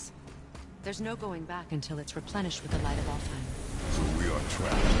last use. There's no going back until it's replenished with the light of Alfheim. So we are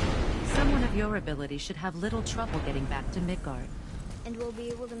trapped. Someone of your ability should have little trouble getting back to Midgard. And we'll be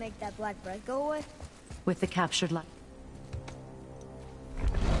able to make that black bread go away? With the captured light.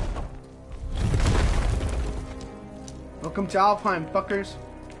 Welcome to Alfheim, fuckers.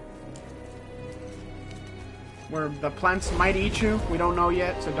 Where the plants might eat you. We don't know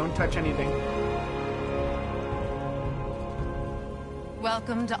yet, so don't touch anything.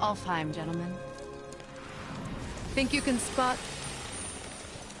 Welcome to Alfheim, gentlemen. Think you can spot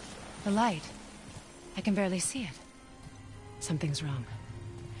the light? I can barely see it. Something's wrong.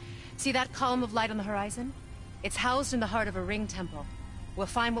 See that column of light on the horizon? It's housed in the heart of a ring temple. We'll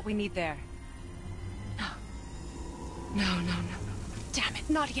find what we need there. No. No. Damn it,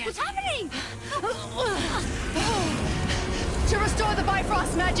 not yet. What's happening? To restore the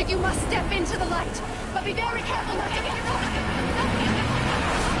Bifrost magic, you must step into the light. But be very careful not to get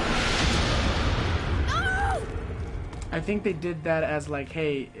No! I think they did that as like,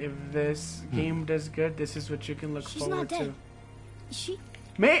 hey, if this game does good, this is what you can look She's forward not dead. to. Is she?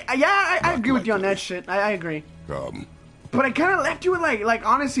 I agree with you on that shit. I agree. But I kind of left you with like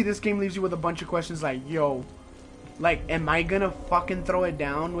honestly, this game leaves you with a bunch of questions like, yo, like, am I gonna fucking throw it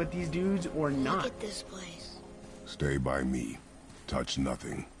down with these dudes or not? Look at this place. Stay by me. Touch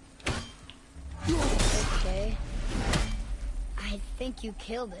nothing. Okay. I think you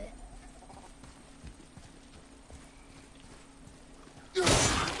killed it.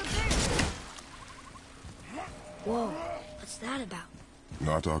 Whoa, what's that about?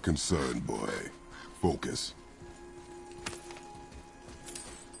 Not our concern, boy. Focus.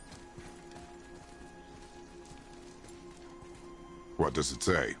 What does it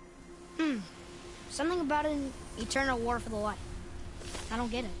say? Something about an eternal war for the light. I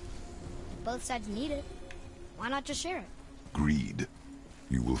don't get it. If both sides need it, why not just share it? Greed.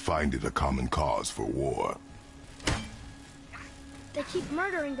 You will find it a common cause for war. They keep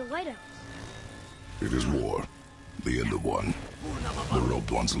murdering the lighthouse. It is war. The end of one. The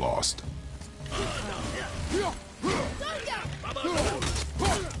robed one's lost.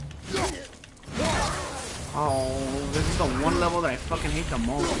 Oh, this is the one level that I fucking hate the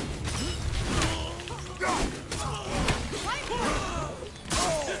most.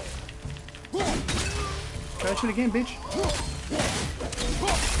 Try that shit again, bitch.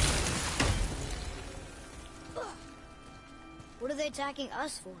 What are they attacking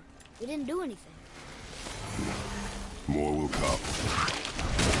us for? We didn't do anything. More will come.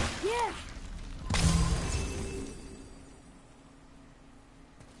 Yeah!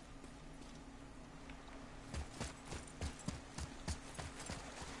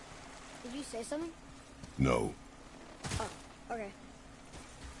 Did you say something? No. Oh, okay.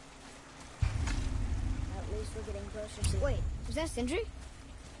 At least we're getting closer to... Wait, was that Sindri?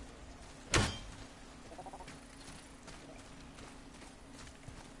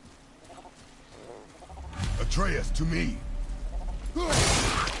 Atreus, to me.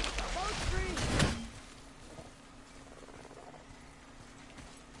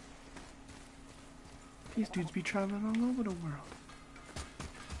 These dudes be traveling all over the world.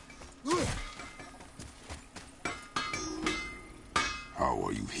 How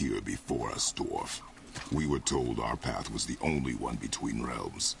are you here before us, dwarf? We were told our path was the only one between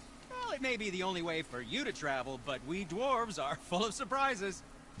realms. Well, it may be the only way for you to travel, but we dwarves are full of surprises.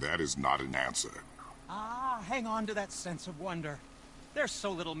 That is not an answer. Ah, hang on to that sense of wonder. There's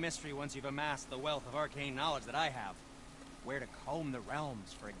so little mystery once you've amassed the wealth of arcane knowledge that I have. where to comb the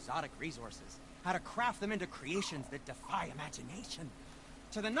realms for exotic resources, how to craft them into creations that defy imagination.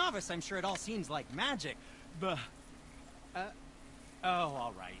 To the novice, I'm sure it all seems like magic, but... oh,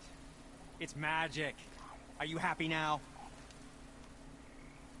 all right. It's magic. Are you happy now?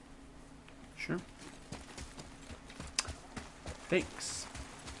 Sure. Thanks.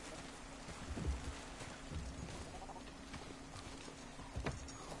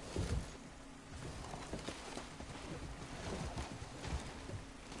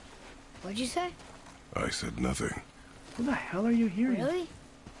 What'd you say? I said nothing. Who the hell are you hearing? Really?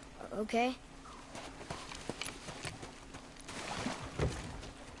 Okay.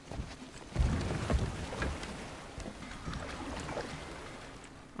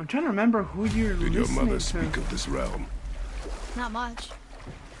 I'm trying to remember who you're Did your listening mother to. speak of this realm? Not much.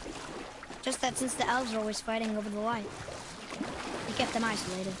 Just that since the elves are always fighting over the light, he kept them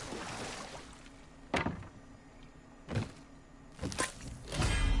isolated.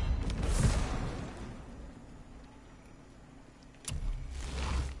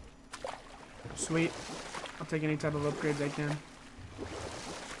 Sweet. I'll take any type of upgrades I can.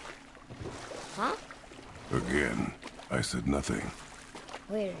 Huh? Again, I said nothing.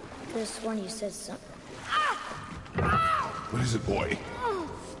 Wait, I could have sworn you said something. What is it, boy?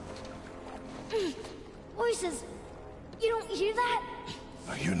 Voices! You don't hear that?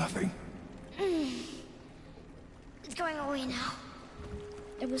 I hear nothing. It's going away now.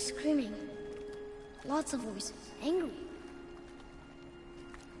 It was screaming. Lots of voices. Angry.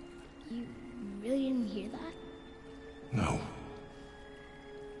 You really didn't hear that? No.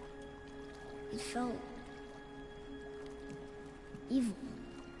 It felt... evil.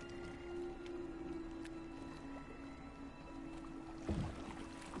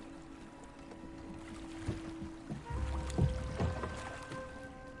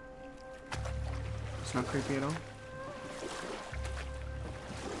 It's not creepy at all.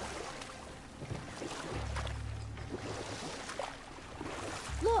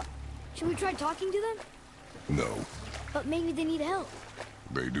 Look! Should we try talking to them? No. But maybe they need help.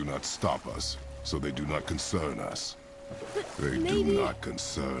 They do not stop us, so they do not concern us. But They maybe... do not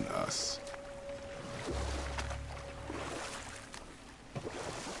concern us.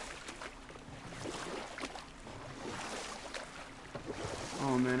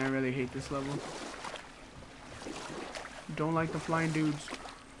 Oh man, I really hate this level. Don't like the flying dudes.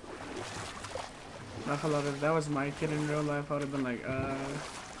 If that was my kid in real life, I would have been like,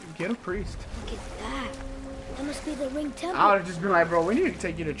 get a priest. Look at that. That must be the ring temple. I would have just been like, bro, we need to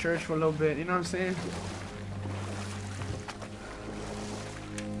take you to church for a little bit. You know what I'm saying?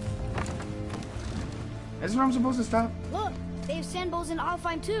 This is where I'm supposed to stop. Look, they have sand bowls in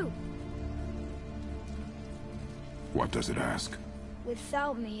Alfheim too. What does it ask?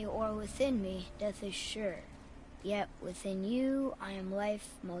 Without me or within me, death is sure. Yet within you, I am life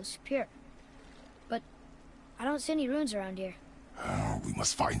most pure. But I don't see any runes around here. Oh, we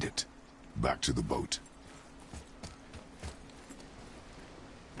must find it. Back to the boat.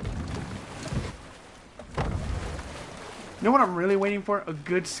 You know what I'm really waiting for? A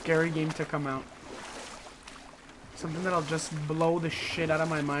good scary game to come out. Something that'll just blow the shit out of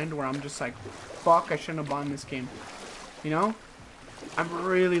my mind where I'm just like, fuck, I shouldn't have bought this game. You know? I'm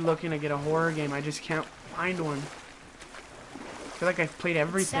really looking to get a horror game. I just can't find one. I feel like I've played It's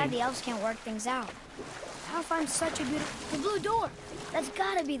everything. sad the elves can't work things out. Alfheim's such a beautiful... The blue door! That's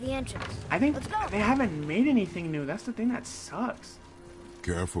gotta be the entrance. I think Let's go. they haven't made anything new. That's the thing that sucks.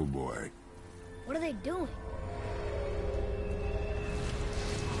 Careful, boy. What are they doing?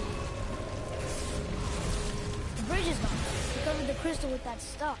 The bridge is gone. They covered the crystal with that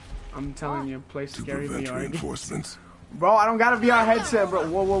stuff. I'm telling you, play To scary prevent VR games. reinforcements. Bro, I don't got a VR headset, bro.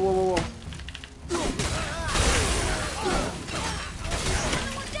 Whoa, whoa, whoa, whoa, whoa.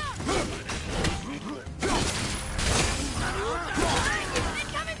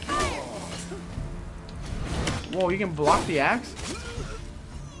 Whoa, you can block the axe?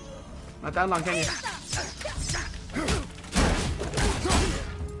 Not that long, can you?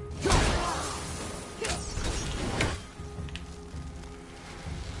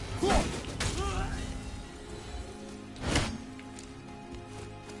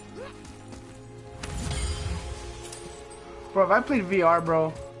 Bro, if I played VR,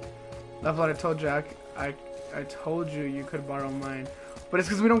 bro, that's what I told Jack. I told you you could borrow mine. But it's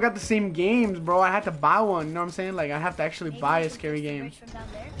because we don't got the same games, bro. I had to buy one, you know what I'm saying? Like, I have to actually buy a scary game. From down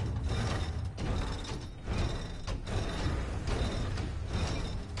there?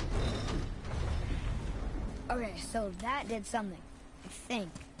 Okay, so that did something. I think.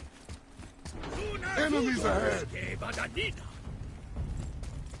 Enemies ahead!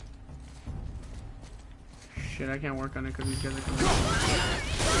 shit. I can't work on it because these guys are coming.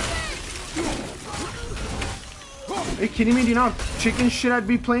 Are you kidding me? Do you know how chicken shit I'd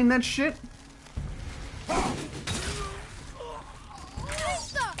be playing that shit?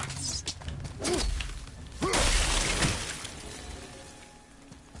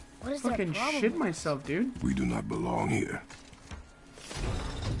 What is Fucking shit myself, dude. We do not belong here.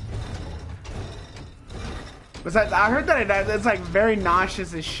 Besides, I heard that it's like very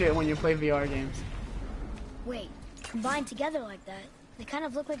nauseous as shit when you play VR games. Wait, combined together like that, they kind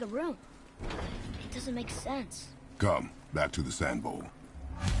of look like a room. It doesn't make sense. Come, back to the sand bowl.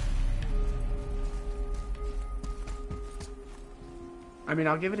 I mean,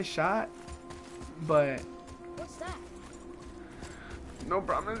 I'll give it a shot, but What's that? no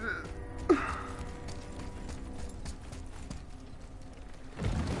promises.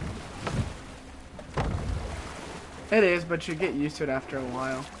 It is, but you get used to it after a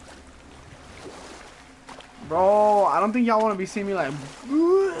while. Bro, I don't think y'all want to be seeing me like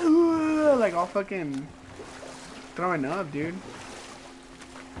all fucking throwing up, dude.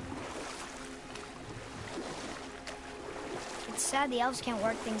 It's sad the elves can't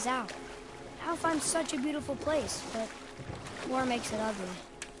work things out. Alfheim's such a beautiful place, but war makes it ugly.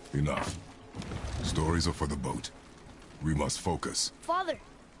 Enough. Stories are for the boat. We must focus. Father,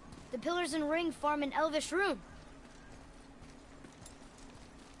 the pillars and ring form an elvish rune.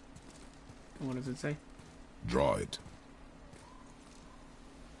 What does it say? Draw it.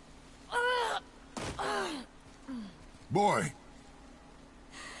 Boy!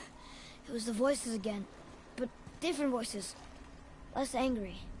 It was the voices again, but different voices. Less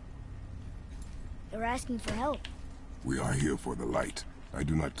angry. They were asking for help. We are here for the light. I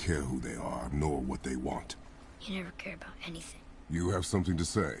do not care who they are, nor what they want. You never care about anything. You have something to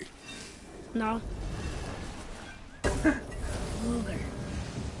say? No. Luger.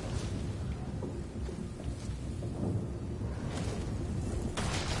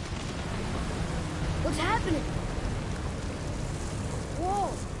 What's happening?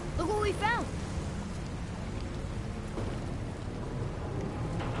 Whoa! Look what we found!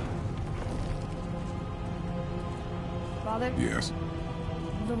 Father? Yes.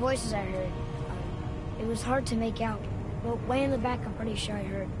 The voices I heard. It was hard to make out, but way in the back I'm pretty sure I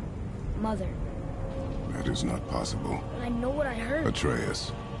heard Mother. That is not possible. But I know what I heard.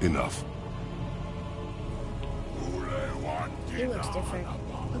 Atreus, enough. He looks different.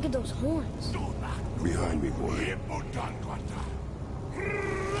 Look at those horns. Behind me, boy.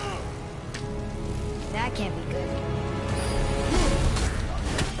 That can't be good.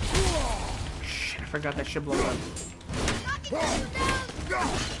 Shit, I forgot that shit blows up.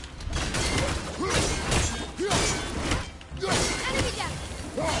 Enemy down!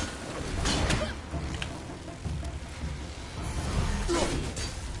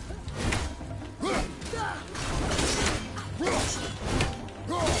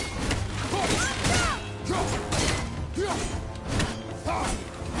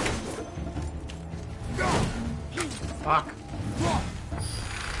 Fuck.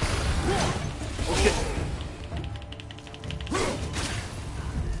 Oh shit.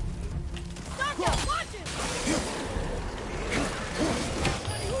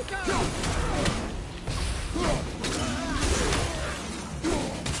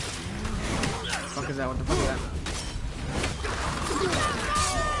 Fuck is that? What the fuck is that?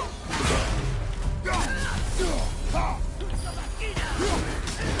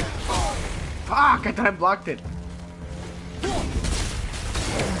 Fuck! I thought I blocked it.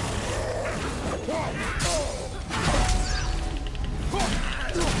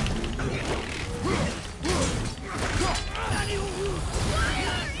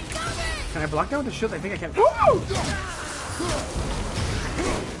 Can I block that with the shield? I think I can. Woo!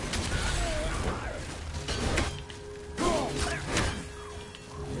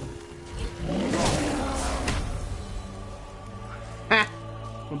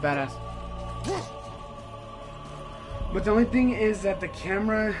 I'm badass. But the only thing is that the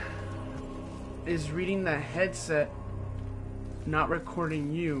camera is reading the headset, not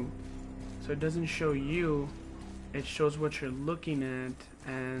recording you. So it doesn't show you, it shows what you're looking at.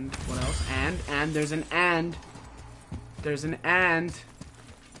 And what else? And there's an and. There's an and.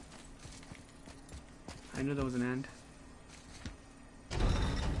 I knew there was an and.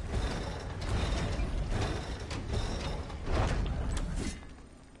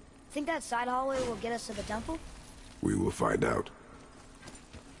 Think that side hallway will get us to the temple? We will find out.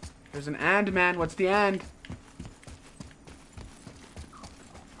 There's an and, man. What's the and?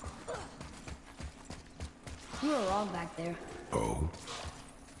 You were wrong back there. Oh?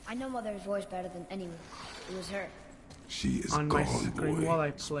 I know Mother's voice better than anyone. It was her. She is on my gone, screen boy. while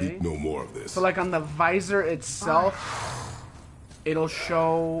I play. Speak no more of this. So like on the visor itself, it'll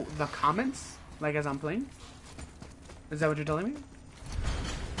show the comments, like as I'm playing. Is that what you're telling me?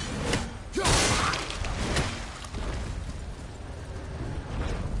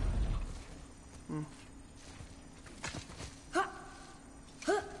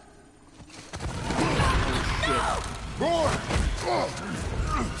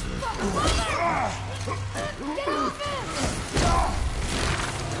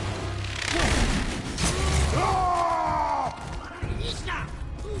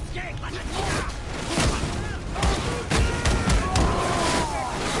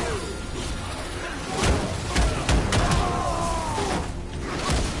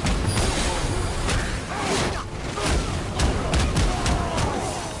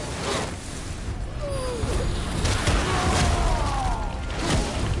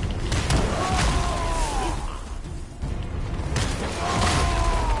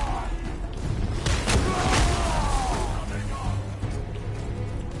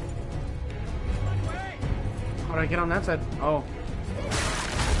 How do I get on that side? Oh.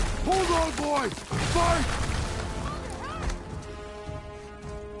 Hold on, boys! Fight!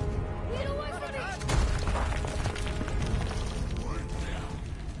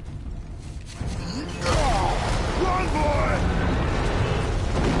 Run, boy!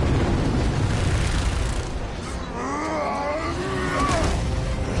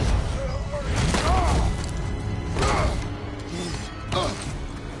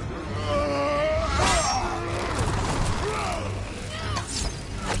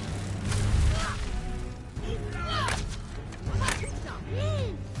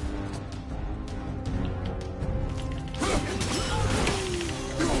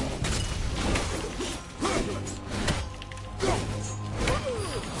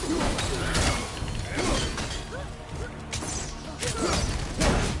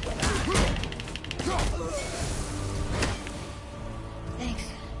 Thanks.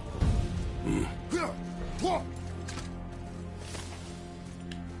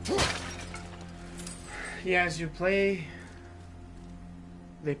 Yeah, as you play,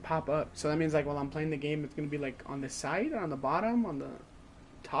 they pop up. So that means like while I'm playing the game, it's gonna be like on the side, on the bottom, on the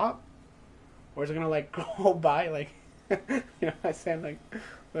top, or is it gonna like go by like, you know, I sound like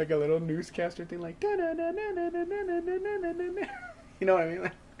a little newscaster thing, like you know what I mean?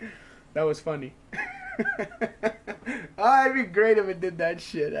 Like, that was funny. Oh, it'd be great if it did that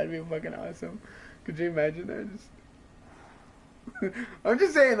shit. That'd be fucking awesome. Could you imagine that? Just I'm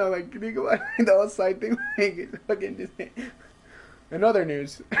just saying though, like, can you go out the whole side thing? Fucking just in other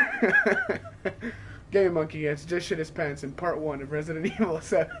news, Game Monkey gets just shit his pants in part 1 of Resident Evil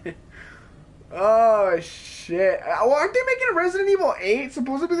 7. Oh shit! Well, aren't they making a Resident Evil 8?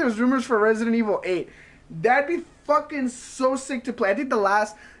 Supposedly there's rumors for Resident Evil 8. That'd be fucking so sick to play. I think the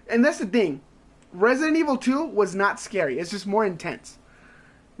last, and that's the thing, Resident Evil 2 was not scary. It's just more intense.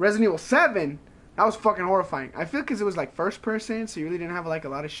 Resident Evil 7. That was fucking horrifying. I feel because it was like first person, so you really didn't have like a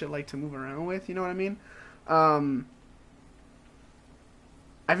lot of shit like to move around with. You know what I mean? I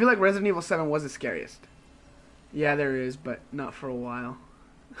feel like Resident Evil 7 was the scariest. Yeah, there is, but not for a while.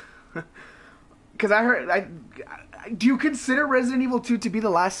 Because I heard, do you consider Resident Evil 2 to be the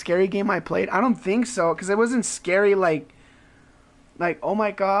last scary game I played? I don't think so, because it wasn't scary like, oh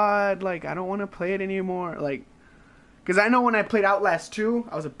my god, like I don't want to play it anymore, like. Because I know when I played Outlast 2,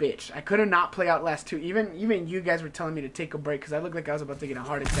 I was a bitch. I couldn't not play Outlast 2. Even you guys were telling me to take a break because I looked like I was about to get a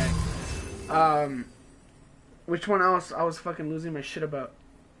heart attack. Which one else I was fucking losing my shit about?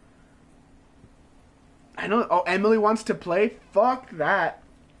 I know. Oh, Emily wants to play? Fuck that.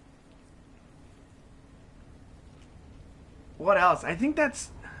 What else? I think that's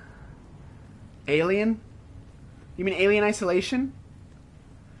Alien. You mean Alien Isolation?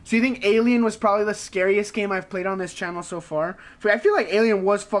 So you think Alien was probably the scariest game I've played on this channel so far? I feel like Alien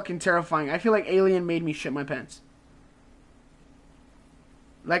was fucking terrifying. I feel like Alien made me shit my pants.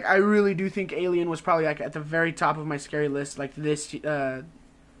 Like, I really do think Alien was probably like at the very top of my scary list. Like this, did I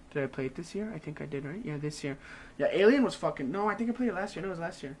play it this year? I think I did, right? Yeah, this year. Yeah, Alien was fucking, no, I think I played it last year. No, it was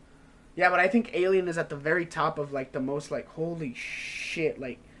last year. Yeah, but I think Alien is at the very top of like the most like, holy shit,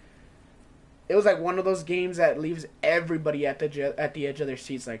 like. It was like one of those games that leaves everybody at the edge of their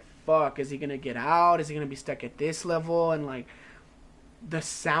seats. Like, fuck, is he going to get out? Is he going to be stuck at this level? And, like, the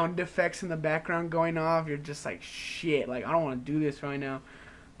sound effects in the background going off. You're just like, shit. Like, I don't want to do this right now.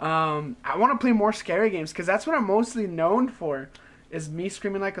 I want to play more scary games because that's what I'm mostly known for, is me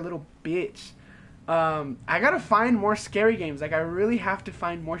screaming like a little bitch. I got to find more scary games. Like, I really have to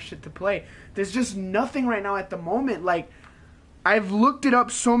find more shit to play. There's just nothing right now at the moment. Like, I've looked it up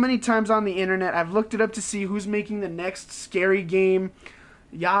so many times on the internet. I've looked it up to see who's making the next scary game.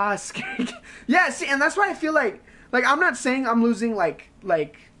 Yeah, scary. Yeah, see, and that's why I feel like I'm not saying I'm losing I don't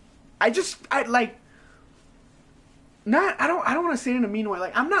want to say it in a mean way.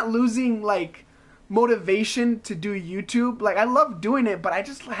 Like, I'm not losing like motivation to do YouTube. Like, I love doing it, but I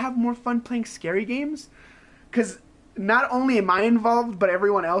just have more fun playing scary games. Cause not only am I involved, but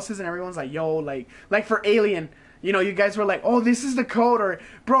everyone else is, and everyone's like, yo, like for Alien, you know, you guys were like, oh, this is the code, or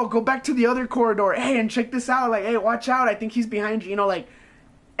bro, go back to the other corridor, hey, and check this out, like, hey, watch out, I think he's behind you, you know, like,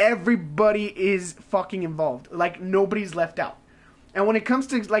 everybody is fucking involved, like, nobody's left out. And when it comes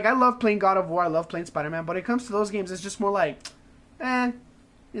to, like, I love playing God of War, I love playing Spider-Man, but when it comes to those games, it's just more like,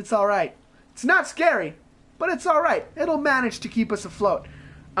 it's alright. It's not scary, but it's alright. It'll manage to keep us afloat.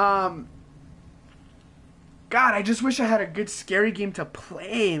 God, I just wish I had a good scary game to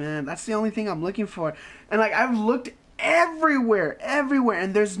play, man. That's the only thing I'm looking for. And, like, I've looked everywhere,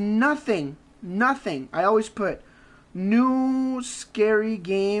 and there's nothing. I always put new scary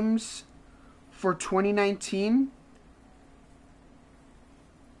games for 2019,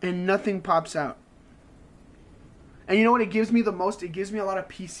 and nothing pops out. And you know what it gives me the most? It gives me a lot of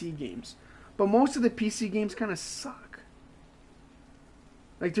PC games. But most of the PC games kind of suck.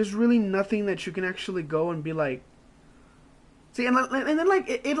 Like, there's really nothing that you can actually go and be like, see, and then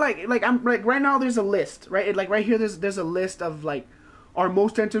like I'm like right now there's a list, right? Right here there's a list of like our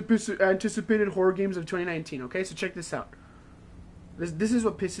most anticipated horror games of 2019. Okay, so check this out. This is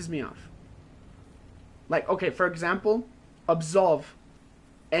what pisses me off. Like, okay, for example, Absolve,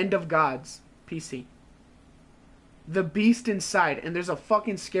 End of Gods, PC. The Beast Inside, and there's a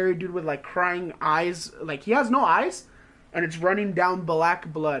fucking scary dude with like crying eyes, like he has no eyes. And it's running down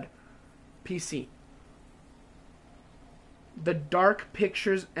black blood. PC. The Dark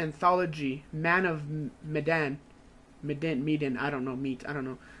Pictures Anthology. Man of Medan. I don't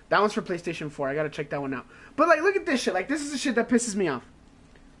know. That one's for PlayStation 4. I gotta check that one out. But, like, look at this shit. Like, this is the shit that pisses me off.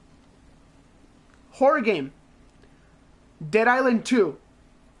 Horror game. Dead Island 2.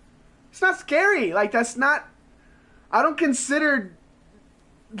 It's not scary. Like, that's not... I don't consider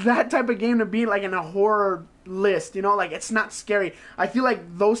that type of game to be, like, in a horror list, you know, like, it's not scary. I feel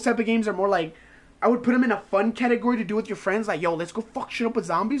like those type of games are more like, I would put them in a fun category to do with your friends, like, yo, let's go fuck shit up with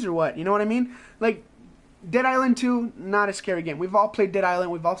zombies or what, you know what I mean? Like, Dead Island 2, not a scary game. We've all played Dead Island,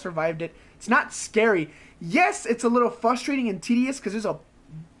 we've all survived it. It's not scary. Yes, it's a little frustrating and tedious because there's a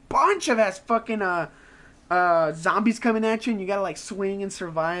bunch of ass fucking zombies coming at you and you gotta like swing and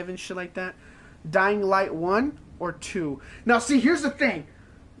survive and shit like that. Dying Light 1 or 2. Now see, here's the thing.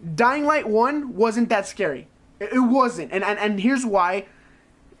 Dying Light 1 wasn't that scary. It wasn't. And here's why.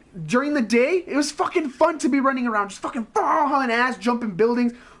 During the day, it was fucking fun to be running around. Just fucking hauling ass, jumping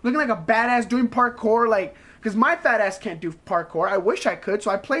buildings, looking like a badass, doing parkour. Like, because my fat ass can't do parkour. I wish I could,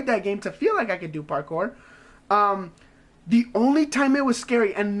 so I played that game to feel like I could do parkour. The only time it was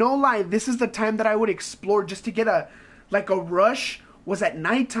scary, and no lie, this is the time that I would explore just to get a rush, was at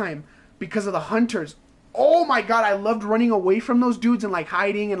nighttime because of the hunters. Oh my god, I loved running away from those dudes and like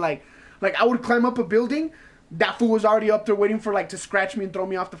hiding and like I would climb up a building. That fool was already up there waiting for like to scratch me and throw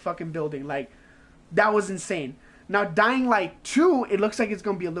me off the fucking building. Like, that was insane. Now Dying Light 2, it looks like it's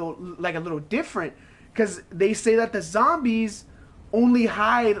gonna be a little different because they say that the zombies only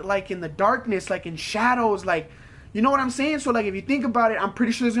hide like in the darkness, like in shadows, like, you know what I'm saying? So like if you think about it, I'm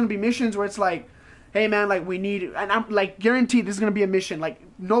pretty sure there's gonna be missions where it's like, hey man, like we need, and I'm like guaranteed there's gonna be a mission, like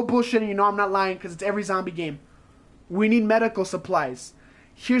no bullshitting, you know I'm not lying because it's every zombie game. We need medical supplies.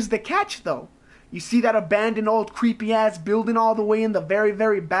 Here's the catch though. You see that abandoned old creepy ass building all the way in the very,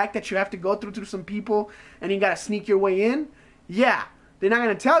 very back that you have to go through some people and you gotta sneak your way in? Yeah. They're not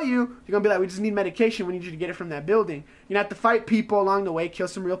gonna tell you. They're gonna be like, we just need medication, we need you to get it from that building. You have to fight people along the way, kill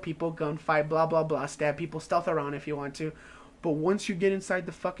some real people, gunfight, blah blah blah, stab people, stealth around if you want to. But once you get inside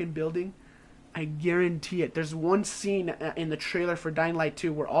the fucking building, I guarantee it. There's one scene in the trailer for Dying Light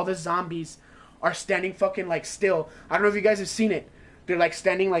 2 where all the zombies are standing fucking like still. I don't know if you guys have seen it. They're like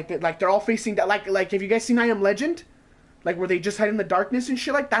standing like they're all facing that, like have you guys seen I Am Legend? Like where they just hide in the darkness and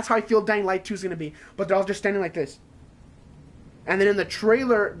shit, like that's how I feel Dying Light 2 is gonna be. But they're all just standing like this. And then in the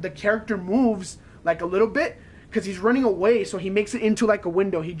trailer, the character moves like a little bit because he's running away, so he makes it into like a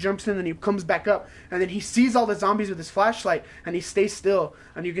window. He jumps in and he comes back up, and then he sees all the zombies with his flashlight, and he stays still.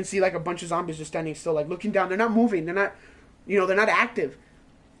 And you can see like a bunch of zombies just standing still, like looking down. They're not moving. They're not, they're not active.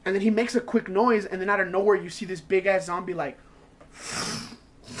 And then he makes a quick noise, and then out of nowhere, you see this big ass zombie like.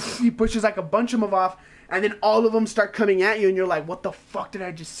 He pushes like a bunch of them off, and then all of them start coming at you, and you're like, what the fuck did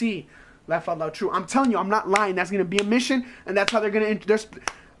I just see? Laugh out loud true. I'm telling you, I'm not lying. That's going to be a mission, and that's how they're going to...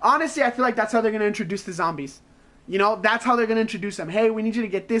 Honestly, I feel like that's how they're going to introduce the zombies. You know, that's how they're going to introduce them. Hey, we need you to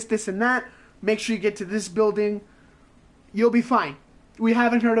get this, this, and that. Make sure you get to this building. You'll be fine. We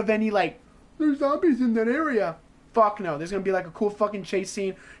haven't heard of any, like, there's zombies in that area. Fuck no. There's going to be, like, a cool fucking chase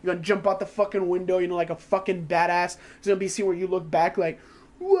scene. You're going to jump out the fucking window, you know, like a fucking badass. There's going to be a scene where you look back like,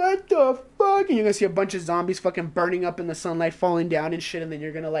 what the fuck? And you're going to see a bunch of zombies fucking burning up in the sunlight, falling down and shit. And then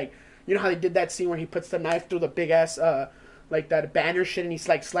you're going to, like, you know how they did that scene where he puts the knife through the big-ass, like, that banner shit, and he's,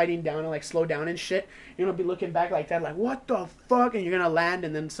 like, sliding down and, like, slow down and shit. You're going to be looking back like that, like, what the fuck? And you're going to land,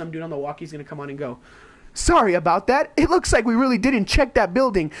 and then some dude on the walkie's going to come on and go, sorry about that. It looks like we really didn't check that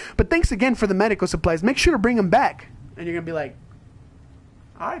building. But thanks again for the medical supplies. Make sure to bring them back. And you're going to be like,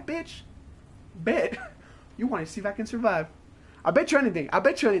 all right, bitch. Bet. You want to see if I can survive. I bet you anything.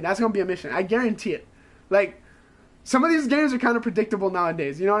 That's going to be a mission. I guarantee it. Like, some of these games are kind of predictable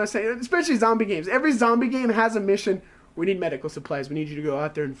nowadays. You know what I'm saying? Especially zombie games. Every zombie game has a mission. We need medical supplies. We need you to go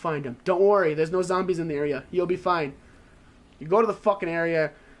out there and find them. Don't worry. There's no zombies in the area. You'll be fine. You go to the fucking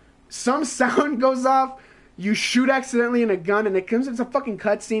area. Some sound goes off. You shoot accidentally in a gun and it's a fucking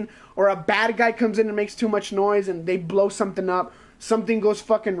cutscene. Or a bad guy comes in and makes too much noise and they blow something up. Something goes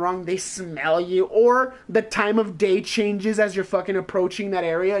fucking wrong. They smell you. Or the time of day changes as you're fucking approaching that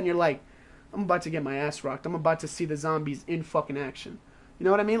area and you're like, I'm about to get my ass rocked. I'm about to see the zombies in fucking action. You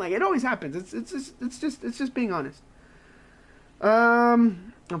know what I mean? Like, it always happens. It's just being honest.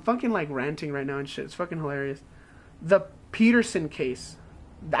 I'm fucking like ranting right now and shit. It's fucking hilarious. The Peterson case.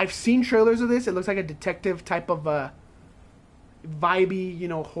 I've seen trailers of this. It looks like a detective type of vibey, you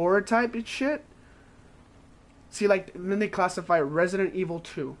know, horror type of shit. See, like, and then they classify Resident Evil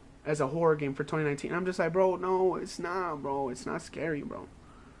 2 as a horror game for 2019. I'm just like, bro, no, it's not, bro. It's not scary, bro.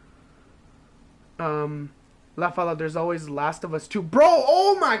 La Fallout, there's always Last of Us 2. Bro,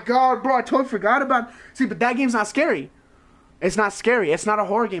 oh my god, bro, I totally forgot about... See, but that game's not scary. It's not scary. It's not a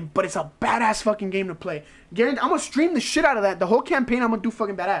horror game, but it's a badass fucking game to play. Guaranteed, I'm gonna stream the shit out of that. The whole campaign, I'm gonna do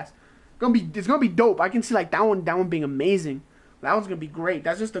fucking badass. It's gonna be dope. I can see like that one being amazing. That one's gonna be great.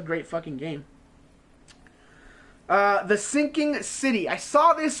 That's just a great fucking game. The Sinking City. I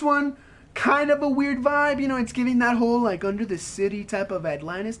saw this one. Kind of a weird vibe, you know, it's giving that whole, like, Under the City type of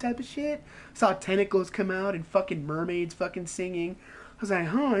Atlantis type of shit. Saw tentacles come out and fucking mermaids fucking singing. I was like,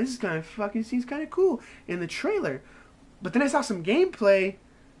 huh, this kind of fucking seems kind of cool in the trailer. But then I saw some gameplay,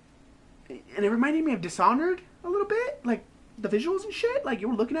 and it reminded me of Dishonored a little bit. Like, the visuals and shit. Like, you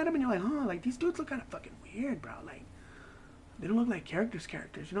were looking at them and you're like, huh, like, these dudes look kind of fucking weird, bro. Like, they don't look like characters,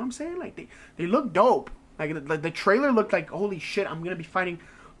 you know what I'm saying? Like, they look dope. Like, the trailer looked like, holy shit, I'm gonna be fighting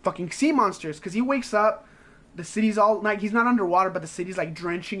fucking sea monsters, because he wakes up, the city's all, like, he's not underwater, but the city's, like,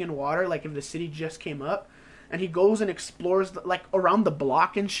 drenching in water, like, if the city just came up, and he goes and explores, like, around the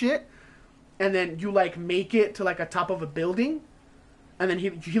block and shit, and then you, like, make it to, like, a top of a building, and then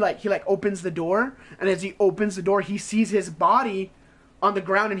he opens the door, and as he opens the door, he sees his body on the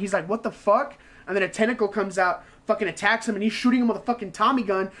ground, and he's like, what the fuck? And then a tentacle comes out, fucking attacks him, and he's shooting him with a fucking Tommy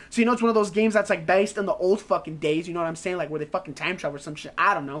gun. So you know it's one of those games that's like based in the old fucking days, you know what I'm saying? Like where they fucking time travel or some shit.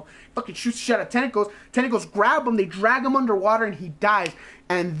 I don't know. Fucking shoots shit at tentacles. Tentacles grab him, they drag him underwater, and he dies.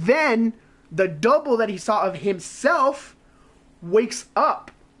 And then the double that he saw of himself wakes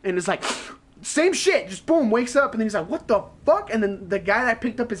up and is like, same shit, just boom, wakes up, and then he's like, what the fuck? And then the guy that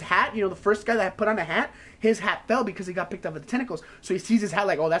picked up his hat, you know, the first guy that put on a hat, his hat fell because he got picked up with the tentacles. So he sees his hat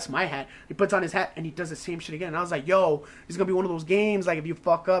like, oh, that's my hat. He puts on his hat and he does the same shit again. And I was like, yo, this is going to be one of those games, like if you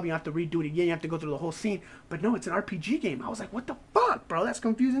fuck up, you have to redo it again, you have to go through the whole scene. But no, it's an RPG game. I was like, what the fuck, bro? That's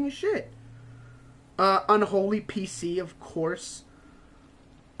confusing as shit. Unholy PC, of course.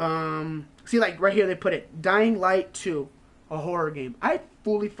 See, like right here they put it, Dying Light 2, a horror game. I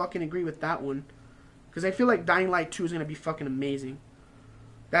fully fucking agree with that one. Because I feel like Dying Light 2 is going to be fucking amazing.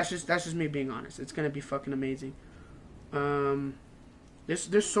 That's just me being honest. It's gonna be fucking amazing.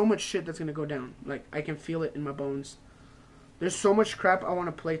 There's so much shit that's gonna go down. Like I can feel it in my bones. There's so much crap I want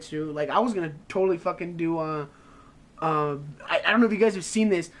to play too. Like I was gonna totally fucking do. I don't know if you guys have seen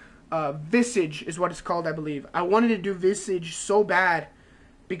this. Visage is what it's called, I believe. I wanted to do Visage so bad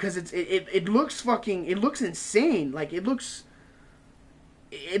because it looks fucking, it looks insane. Like it looks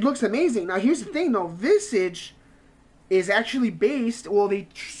amazing. Now here's the thing though, Visage is actually based, well, they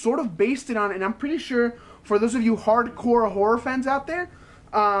sort of based it on, and I'm pretty sure for those of you hardcore horror fans out there,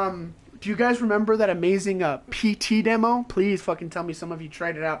 do you guys remember that amazing PT demo? Please fucking tell me some of you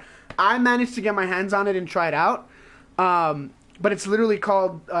tried it out. I managed to get my hands on it and try it out, but it's literally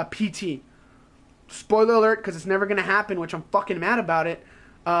called PT. Spoiler alert, because it's never going to happen, which I'm fucking mad about it.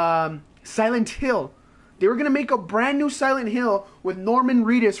 Silent Hill. They were going to make a brand new Silent Hill with Norman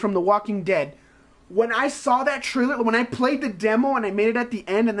Reedus from The Walking Dead. When I saw that trailer, when I played the demo and I made it at the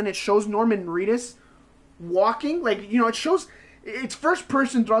end and then it shows Norman Reedus, walking. Like, you know, it shows... It's first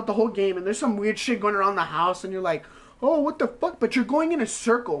person throughout the whole game, and there's some weird shit going around the house, and you're like, oh, what the fuck? But you're going in a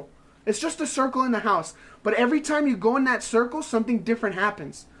circle. It's just a circle in the house. But every time you go in that circle, something different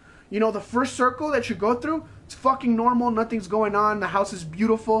happens. You know, the first circle that you go through, it's fucking normal. Nothing's going on. The house is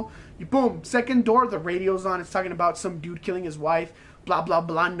beautiful. You boom. Second door, the radio's on. It's talking about some dude killing his wife. Blah, blah,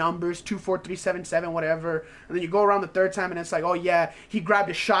 blah. Numbers, 24377, whatever. And then you go around the third time, and it's like, oh, yeah, he grabbed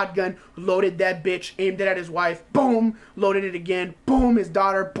a shotgun, loaded that bitch, aimed it at his wife. Boom. Loaded it again. Boom. His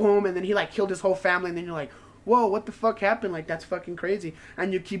daughter. Boom. And then he, like, killed his whole family. And then you're like, whoa, what the fuck happened? Like, that's fucking crazy.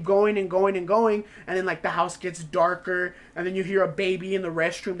 And you keep going and going and going, and then, like, the house gets darker, and then you hear a baby in the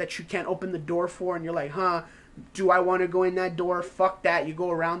restroom that you can't open the door for, and you're like, huh, do I want to go in that door? Fuck that. You go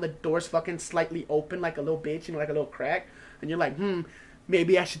around, the door's fucking slightly open like a little bitch, you know, like a little crack, and you're like,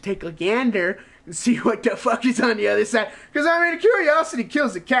 maybe I should take a gander and see what the fuck is on the other side. Because, I mean, curiosity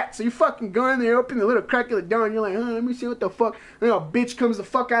kills the cat. So you fucking go in there, open the little crack of the door, and you're like, let me see what the fuck. And then a bitch comes the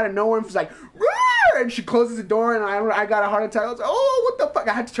fuck out of nowhere and is like, Roar! And she closes the door, and I got a heart attack. I was like, oh, what the fuck?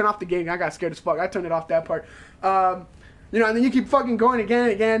 I had to turn off the game. I got scared as fuck. I turned it off, that part. You know, and then you keep fucking going again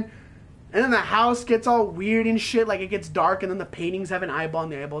and again. And then the house gets all weird and shit. Like, it gets dark, and then the paintings have an eyeball,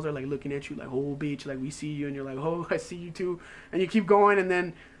 and the eyeballs are, like, looking at you like, oh, bitch, like, we see you. And you're like, oh, I see you too. And you keep going, and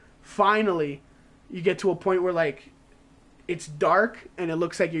then finally you get to a point where, like, it's dark, and it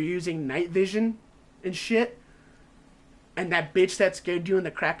looks like you're using night vision and shit. And that bitch that scared you in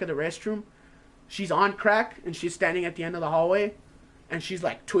the crack of the restroom, she's on crack, and she's standing at the end of the hallway, and she's,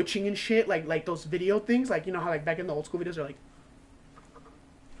 like, twitching and shit, like those video things. Like, you know how, like, back in the old school videos are,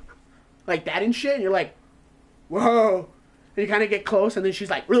 like that and shit, and you're like, whoa. And you kind of get close, and then she's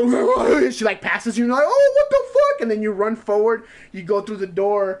like, she, like, passes you, and you're like, oh, what the fuck? And then you run forward, you go through the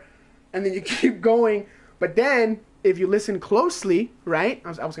door, and then you keep going. But then, if you listen closely, right?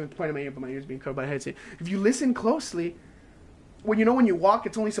 I was going to point at my ear, but my ear's being covered by a headset. If you listen closely, when you walk,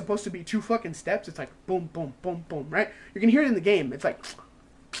 it's only supposed to be 2 fucking steps. It's like, boom, boom, boom, boom, right? You can hear it in the game. It's like,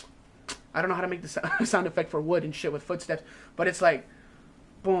 I don't know how to make the sound effect for wood and shit with footsteps, but it's like,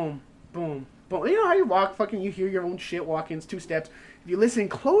 boom, boom, boom. You know how you walk, fucking, you hear your own shit walking. It's 2 steps. If you listen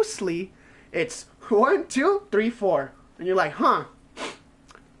closely, it's 1, 2, 3, 4. And you're like, huh,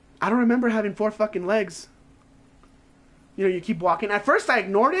 I don't remember having 4 fucking legs. You know, you keep walking. At first, I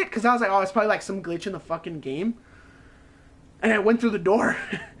ignored it, because I was like, oh, it's probably like some glitch in the fucking game. And I went through the door.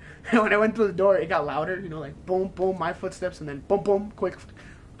 And when I went through the door, it got louder. You know, like, boom, boom, my footsteps, and then boom, boom, quick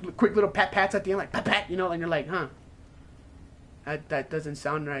little pats at the end, like, pat, pat, you know, and you're like, huh. That doesn't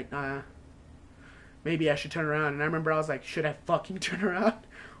sound right. Maybe I should turn around. And I remember I was like, should I fucking turn around?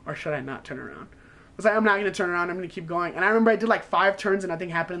 Or should I not turn around? I was like, I'm not going to turn around. I'm going to keep going. And I remember I did like 5 turns and nothing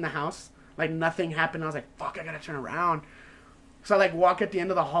happened in the house. Like, nothing happened. I was like, fuck, I got to turn around. So I like walk at the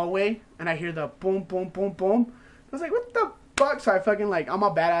end of the hallway and I hear the boom, boom, boom, boom. I was like, what the fuck? So I fucking like, I'm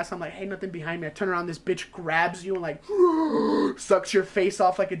a badass. I'm like, hey, nothing behind me. I turn around, this bitch grabs you and like sucks your face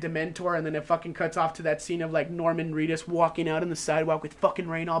off like a Dementor, and then it fucking cuts off to that scene of like Norman Reedus walking out on the sidewalk with fucking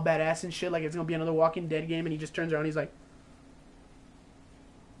rain, all badass and shit, like it's gonna be another Walking Dead game, and he just turns around and he's like,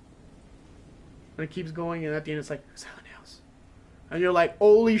 and it keeps going, and at the end it's like, Silent Hills. And you're like,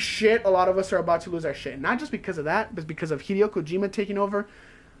 holy shit, a lot of us are about to lose our shit. Not just because of that, but because of Hideo Kojima taking over.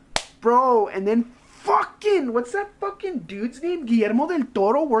 Bro, and then fucking, what's that fucking dude's name? Guillermo del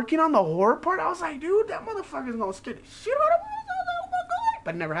Toro working on the horror part. I was like, dude, that motherfucker's gonna scare the shit out of me.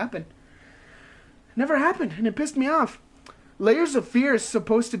 But it never happened. It never happened, and it pissed me off. Layers of Fear is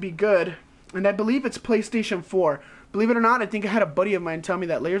supposed to be good, and I believe it's PlayStation 4. Believe it or not, I think I had a buddy of mine tell me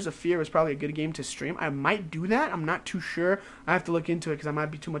that Layers of Fear was probably a good game to stream. I might do that. I'm not too sure. I have to look into it because I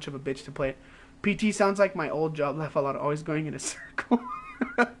might be too much of a bitch to play it. PT sounds like my old job. Laugh out loud, always going in a circle.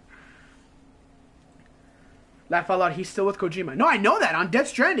 Laugh out loud, he's still with Kojima. No, I know that, on Death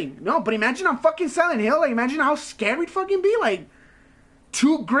Stranding. No, but imagine on fucking Silent Hill. Like, imagine how scared we'd fucking be. Like,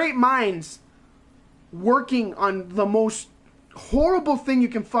 2 great minds working on the most horrible thing you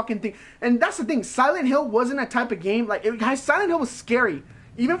can fucking think. And that's the thing, Silent Hill wasn't that type of game. Like, Silent Hill was scary.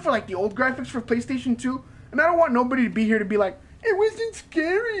 Even for, like, the old graphics for PlayStation 2. And I don't want nobody to be here to be like, it wasn't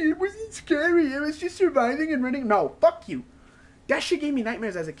scary. It wasn't scary. It was just surviving and running. No, fuck you. That shit gave me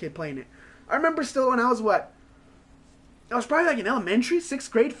nightmares as a kid playing it. I remember still when I was, what? I was probably like in elementary, 6th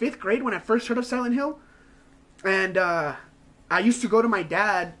grade, 5th grade when I first heard of Silent Hill. And I used to go to my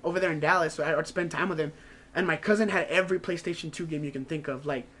dad over there in Dallas, so I would spend time with him. And my cousin had every PlayStation 2 game you can think of.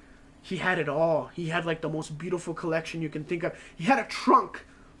 Like, he had it all. He had like the most beautiful collection you can think of. He had a trunk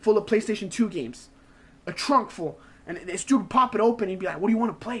full of PlayStation 2 games. A trunk full. And this dude would pop it open and he'd be like, what do you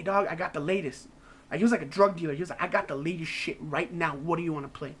want to play, dog? I got the latest. Like, he was like a drug dealer. He was like, I got the latest shit right now. What do you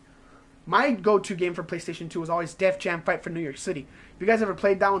want to play? My go-to game for PlayStation 2 was always Def Jam Fight for New York City. If you guys ever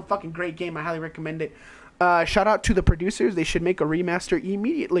played that one, fucking great game. I highly recommend it. Shout out to the producers. They should make a remaster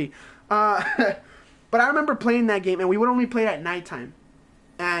immediately. But I remember playing that game, and we would only play it at nighttime.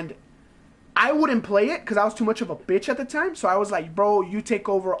 And I wouldn't play it because I was too much of a bitch at the time. So I was like, bro, you take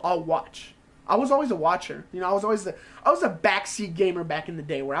over, I'll watch. I was always a watcher. You know, I was a backseat gamer back in the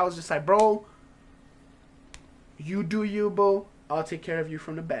day where I was just like, bro, you do you, boo. I'll take care of you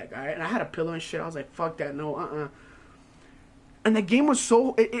from the back, all right? And I had a pillow and shit. I was like, fuck that, no, And the game was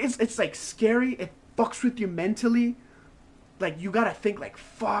so, it's like scary. It fucks with you mentally. Like, you gotta think, like,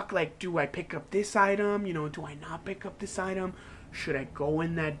 fuck, like, do I pick up this item? You know, do I not pick up this item? Should I go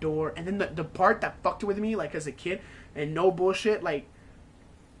in that door? And then the part that fucked with me, like, as a kid, and no bullshit, like,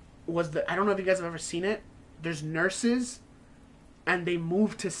 was I don't know if you guys have ever seen it. There's nurses, and they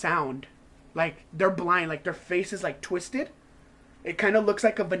move to sound. Like, they're blind. Like, their face is, like, twisted. It kind of looks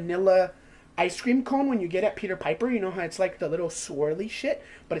like a vanilla ice cream cone when you get at Peter Piper. You know how it's, like, the little swirly shit?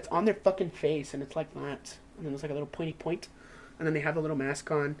 But it's on their fucking face, and it's like that. And then there's, like, a little pointy point. And then they have the little mask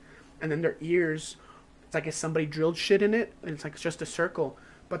on. And then their ears, it's like if somebody drilled shit in it. And it's like it's just a circle.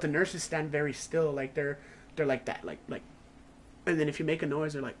 But the nurses stand very still. Like they're like that. Like. And then if you make a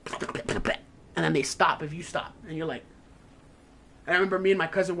noise, they're like. And then they stop if you stop. And you're like. And I remember me and my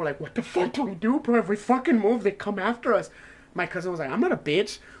cousin were like, what the fuck do we do, bro? If we fucking move, they come after us. My cousin was like, I'm not a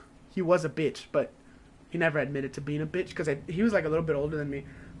bitch. He was a bitch. But he never admitted to being a bitch. Because he was like a little bit older than me.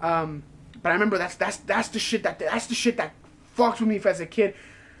 But I remember that's the shit that fucked with me as a kid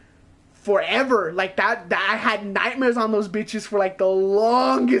forever. Like that I had nightmares on those bitches for like the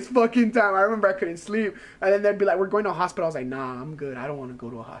longest fucking time. I remember I couldn't sleep, and then they'd be like, we're going to a hospital. I was like, nah, I'm good. I don't want to go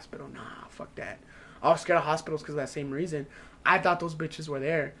to a hospital. Nah, fuck that. I was scared of hospitals because of that same reason. I thought those bitches were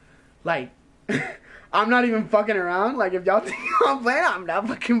there. Like, I'm not even fucking around. Like, if y'all think I'm playing, I'm not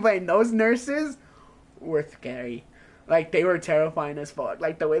fucking playing. Those nurses were scary. Like, they were terrifying as fuck.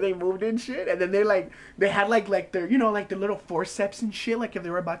 Like, the way they moved and shit. And then they had, like their, you know, like, the little forceps and shit. Like, if they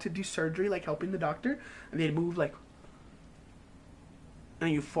were about to do surgery, like, helping the doctor. And they'd move, like,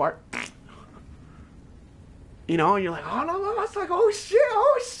 and you fart. You know, and you're like, oh, no. It's like, oh,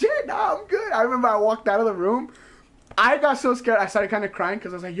 shit. Nah, I'm good. I remember I walked out of the room. I got so scared. I started kind of crying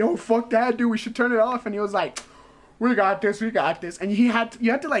because I was like, yo, fuck that, dude. We should turn it off. And he was like, we got this. And you had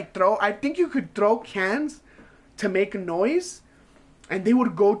to, like, throw, I think you could throw cans to make a noise, and they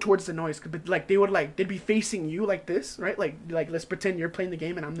would go towards the noise, but like they'd be facing you like this, right? Like let's pretend you're playing the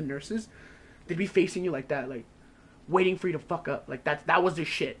game and I'm the nurses. They'd be facing you like that, like waiting for you to fuck up. Like that was their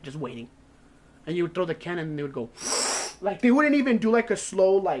shit, just waiting. And you would throw the can and they would go, like they wouldn't even do like a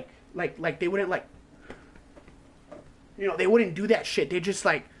slow like they wouldn't like, you know, they wouldn't do that shit. They just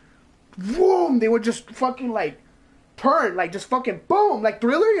like, boom. They would just fucking like turn, like just fucking boom, like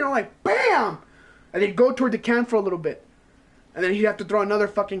Thriller, you know, like bam. And they'd go toward the can for a little bit. And then he'd have to throw another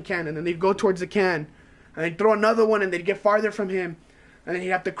fucking can. And then they'd go towards the can. And they'd throw another one and they'd get farther from him. And then he'd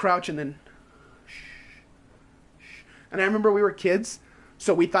have to crouch and then... And I remember we were kids.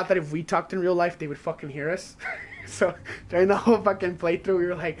 So we thought that if we talked in real life, they would fucking hear us. So during the whole fucking playthrough, we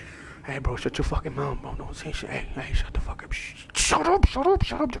were like, hey, bro, shut your fucking mouth, bro. Don't say shit. Hey, shut the fuck up. Shut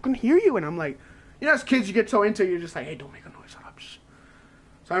up. They can hear you. And I'm like... You know, as kids, you get so into it, you're just like, hey, don't make a noise. Shut up.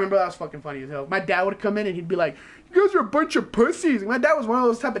 So I remember that was fucking funny as hell. My dad would come in and he'd be like, you guys are a bunch of pussies. My dad was one of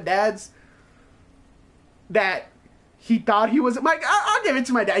those type of dads that he thought he was... I'll give it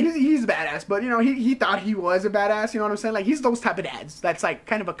to my dad. He's a badass. But, you know, he thought he was a badass. You know what I'm saying? Like, he's those type of dads. That's, like,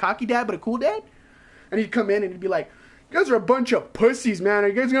 kind of a cocky dad, but a cool dad. And he'd come in and he'd be like, you guys are a bunch of pussies, man. Are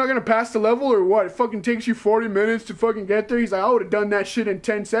you guys not going to pass the level or what? It fucking takes you 40 minutes to fucking get there. He's like, I would have done that shit in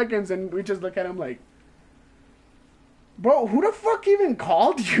 10 seconds. And we just look at him like... Bro, who the fuck even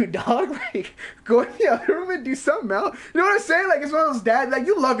called you, dog? Like, go in the other room and do something else. You know what I'm saying? Like, it's one of those dads. Like,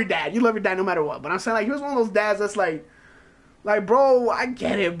 you love your dad. You love your dad no matter what. But I'm saying, like, he was one of those dads that's like, bro, I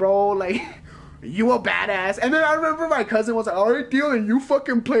get it, bro. Like, you a badass. And then I remember my cousin was like, all right, deal, and you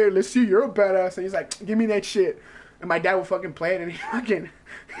fucking play it. Let's see, you're a badass. And he's like, give me that shit. And my dad would fucking play it, and he fucking,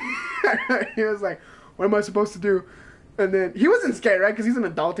 he was like, what am I supposed to do? And then, he wasn't scared, right? Because he's an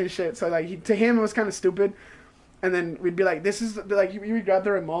adult and shit. So, like, to him, it was kind of stupid. And then we'd be like, this is, like, you would grab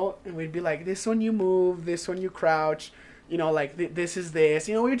the remote, and we'd be like, this one you move, this one you crouch, you know, like, this is this.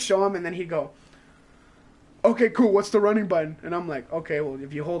 You know, we'd show him, and then he'd go, okay, cool, what's the running button? And I'm like, okay, well,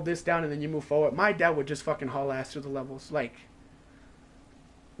 if you hold this down and then you move forward. My dad would just fucking haul ass through the levels. Like,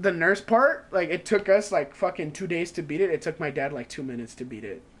 the nurse part, like, it took us, like, fucking 2 days to beat it. It took my dad, like, 2 minutes to beat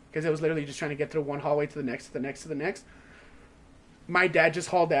it. Because it was literally just trying to get through one hallway to the next, to the next, to the next. My dad just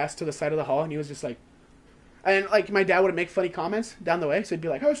hauled ass to the side of the hall, and he was just like, And, like, my dad would make funny comments down the way. So he'd be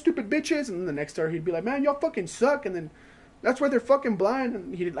like, oh, stupid bitches. And then the next door, he'd be like, man, y'all fucking suck. And then that's why they're fucking blind.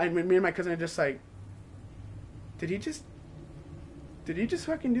 And me and my cousin are just like, did he just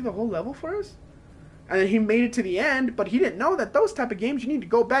fucking do the whole level for us? And then he made it to the end, but he didn't know that those type of games, you need to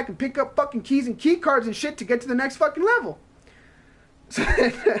go back and pick up fucking keys and key cards and shit to get to the next fucking level. So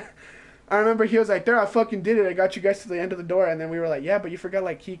I remember he was like, there, I fucking did it. I got you guys to the end of the door. And then we were like, yeah, but you forgot,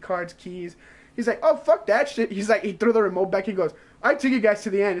 like, key cards, keys. He's like, oh, fuck that shit. He's like, he threw the remote back. He goes, I took you guys to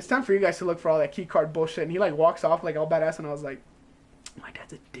the end. It's time for you guys to look for all that key card bullshit. And he, like, walks off, like, all badass. And I was like, my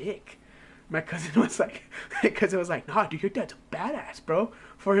dad's a dick. My cousin was like, nah, dude, your dad's a badass, bro.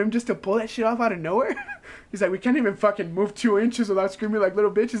 For him just to pull that shit off out of nowhere. He's like, we can't even fucking move 2 inches without screaming like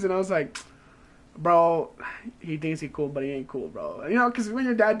little bitches. And I was like, bro, he thinks he's cool, but he ain't cool, bro. You know, because when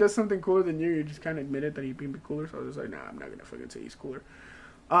your dad does something cooler than you just kind of admit it that he can be cooler. So I was like, nah, I'm not going to fucking say he's cooler.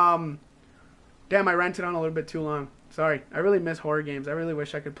 Damn, I ranted on a little bit too long. Sorry. I really miss horror games. I really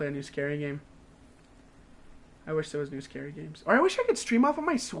wish I could play a new scary game. I wish there was new scary games. Or I wish I could stream off of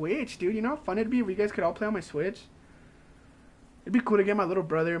my Switch, dude. You know how fun it'd be if you guys could all play on my Switch? It'd be cool to get my little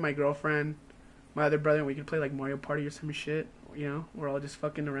brother, my girlfriend, my other brother, and we could play like Mario Party or some shit. You know, we're all just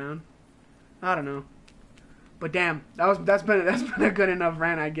fucking around. I don't know. But damn, that's been a good enough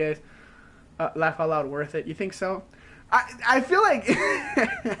rant, I guess. Laugh out loud, worth it. You think so? I feel like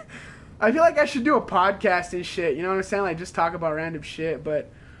I feel like I should do a podcast and shit. You know what I'm saying? Like just talk about random shit, but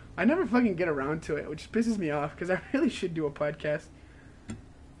I never fucking get around to it, which pisses me off because I really should do a podcast.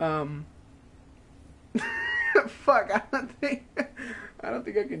 Fuck, I don't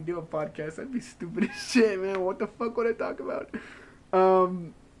think I can do a podcast. That'd be stupid as shit, man. What the fuck would I talk about?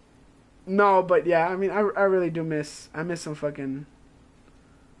 No, but yeah, I mean, I really do miss some fucking,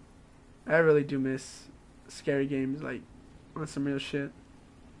 I really do miss scary games, like, on some real shit.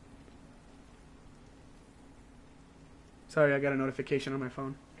 Sorry, I got a notification on my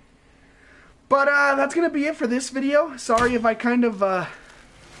phone. But, that's gonna be it for this video. Sorry if I kind of,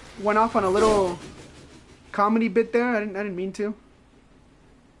 went off on a little comedy bit there. I didn't mean to.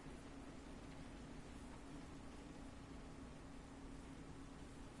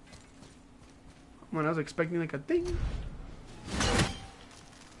 When I was expecting like a thing.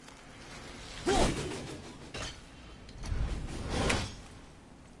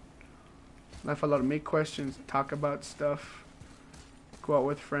 Laugh a lot, make questions, talk about stuff, go out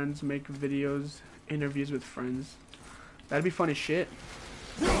with friends, make videos, interviews with friends. That'd be fun as shit.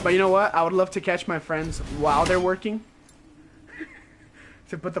 But you know what? I would love to catch my friends while they're working.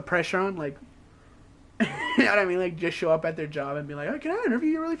 To put the pressure on, like, you know what I mean? Like, just show up at their job and be like, hey, can I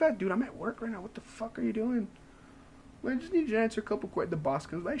interview you really fast? Dude, I'm at work right now. What the fuck are you doing? Well, I just need you to answer a couple questions. The boss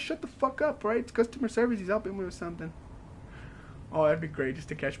comes by, shut the fuck up, right? It's customer service. He's helping me with something. Oh, that'd be great just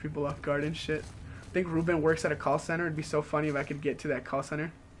to catch people off guard and shit. I think Ruben works at a call center. It'd be so funny if I could get to that call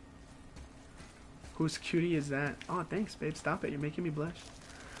center. Whose cutie is that? Oh, thanks, babe. Stop it. You're making me blush.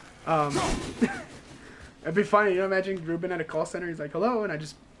 It'd be funny. You know, imagine Ruben at a call center. He's like, hello. And I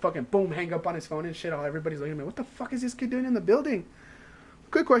just fucking boom, hang up on his phone and shit. All everybody's looking at me. What the fuck is this kid doing in the building?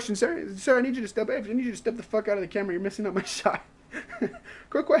 Quick question, sir. Sir, I need you to step. I need you to step the fuck out of the camera. You're messing up my shot.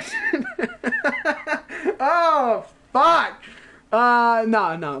 Quick question. Oh, fuck.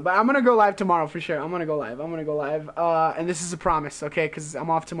 No. But I'm gonna go live tomorrow for sure. I'm gonna go live. And this is a promise, okay? Because I'm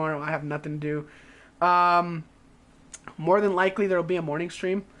off tomorrow. I have nothing to do. More than likely, there'll be a morning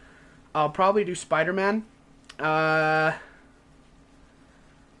stream. I'll probably do Spider-Man. Man.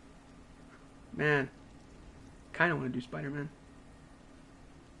 Kind of want to do Spider-Man.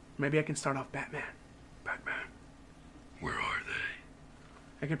 Maybe I can start off Batman. Where are they?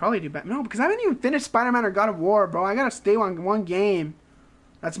 I could probably do Batman. No, because I haven't even finished Spider-Man or God of War, bro. I gotta stay on one game.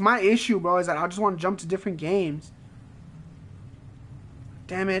 That's my issue, bro, is that I just want to jump to different games.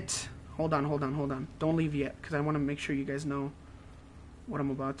 Damn it. Hold on. Don't leave yet, because I want to make sure you guys know what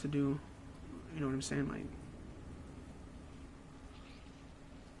I'm about to do. You know what I'm saying? Like,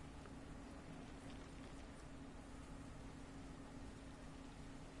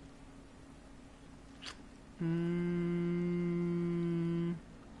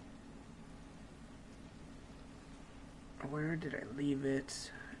 where did I leave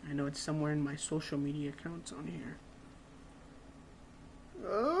it? I know it's somewhere in my social media accounts on here.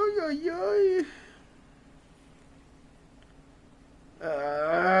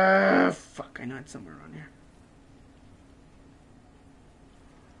 Fuck, I know it's somewhere around here.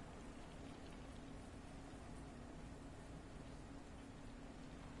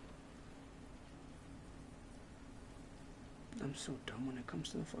 I'm so dumb when it comes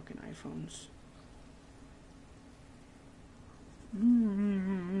to the fucking iPhones.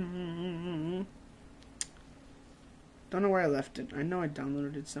 Don't know where I left it. I know I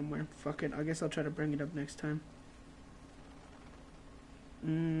downloaded it somewhere. Fuck it. I guess I'll try to bring it up next time.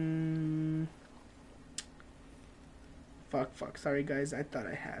 Fuck. Sorry, guys. I thought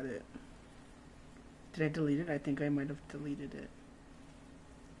I had it. Did I delete it? I think I might have deleted it.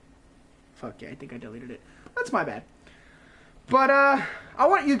 Fuck yeah, I think I deleted it. That's my bad. But, I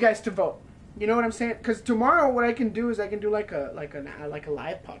want you guys to vote. You know what I'm saying? Because tomorrow what I can do is I can do like a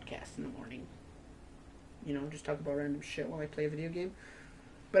live podcast in the morning. You know, just talk about random shit while I play a video game.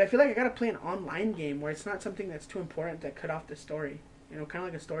 But I feel like I gotta play an online game where it's not something that's too important that cut off the story. You know, kind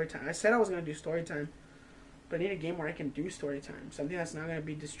of like a story time. I said I was gonna do story time, but I need a game where I can do story time. Something that's not gonna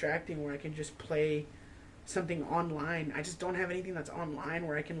be distracting, where I can just play something online. I just don't have anything that's online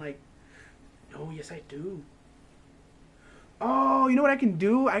where I can like... No, yes I do. Oh, you know what I can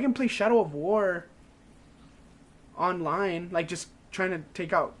do? I can play Shadow of War online. Like, just trying to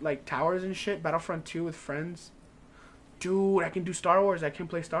take out, like, towers and shit. Battlefront 2 with friends. Dude, I can do Star Wars. I can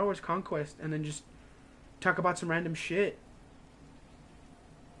play Star Wars Conquest and then just talk about some random shit.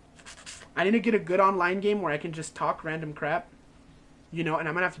 I need to get a good online game where I can just talk random crap. You know, and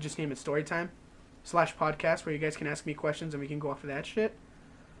I'm going to have to just name it Storytime / podcast where you guys can ask me questions and we can go off of that shit.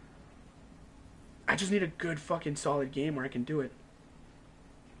 I just need a good fucking solid game where I can do it.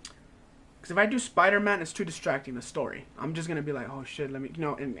 Because if I do Spider-Man, it's too distracting, the story. I'm just going to be like, oh shit, let me... You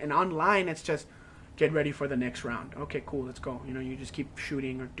know, and online, it's just, get ready for the next round. Okay, cool, let's go. You know, you just keep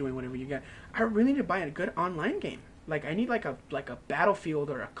shooting or doing whatever you got. I really need to buy a good online game. Like, I need like a Battlefield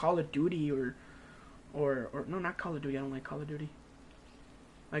or a Call of Duty or no, not Call of Duty. I don't like Call of Duty.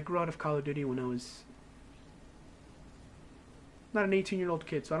 I grew out of Call of Duty when I was... not an 18-year-old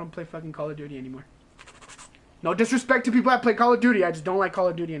kid, so I don't play fucking Call of Duty anymore. No disrespect to people that play Call of Duty. I just don't like Call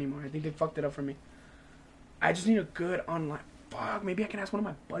of Duty anymore. I think they fucked it up for me. I just need a good online... Fuck, maybe I can ask one of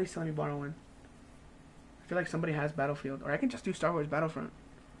my buddies to let me borrow one. I feel like somebody has Battlefield. Or I can just do Star Wars Battlefront.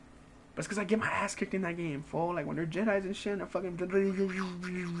 But it's because I get my ass kicked in that game, fool. Like, when they're Jedis and shit, I fucking...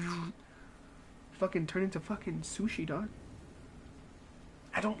 fucking turn into fucking sushi, dog.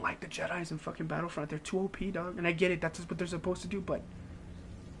 I don't like the Jedis in fucking Battlefront. They're too OP, dog. And I get it. That's what they're supposed to do, but...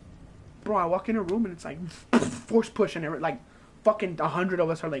 Bro, I walk in a room and it's like... force push and like... fucking 100 of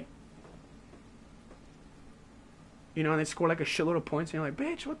us are like... You know, and they score like a shitload of points and you're like,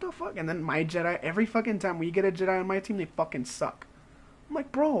 bitch, what the fuck? And then my Jedi, every fucking time when you get a Jedi on my team, they fucking suck. I'm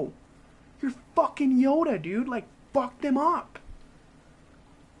like, bro... You're fucking Yoda, dude. Like, fuck them up.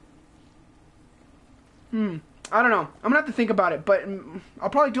 I don't know. I'm gonna have to think about it, but I'll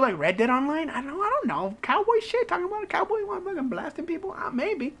probably do like Red Dead Online. I don't know. Cowboy shit. Talking about a cowboy fucking blasting people.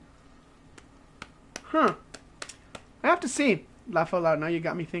 Maybe. I have to see. Laugh out loud. Now you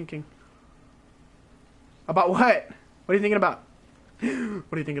got me thinking. About what? What are you thinking about? What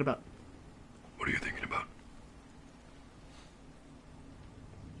are you thinking about? What are you thinking about?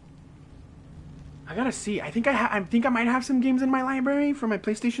 I gotta see. I think I might have some games in my library for my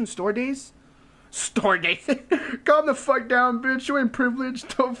PlayStation Store days. Store days. Calm the fuck down, bitch. You ain't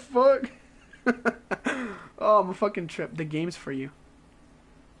privileged. The fuck. Oh, I'm a fucking trip. The games for you.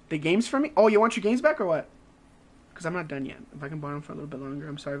 The games for me? Oh, you want your games back or what? Because I'm not done yet. If I can borrow them for a little bit longer.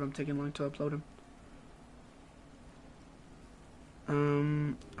 I'm sorry if I'm taking long to upload them.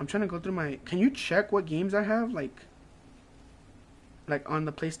 I'm trying to go through my... Can you check what games I have? Like on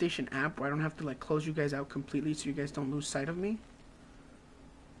the PlayStation app where I don't have to like close you guys out completely so you guys don't lose sight of me.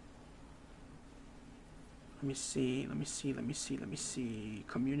 Let me see.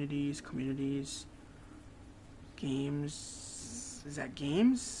 Communities. Games. Is that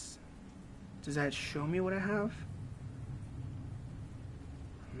games? Does that show me what I have?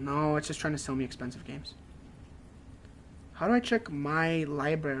 No, it's just trying to sell me expensive games. How do I check my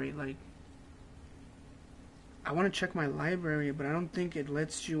library? Like, I want to check my library, but I don't think it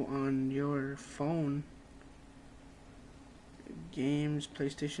lets you on your phone. Games,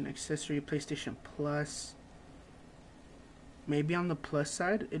 PlayStation Accessory, PlayStation Plus. Maybe on the Plus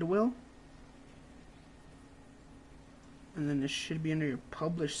side it will. And then it should be under your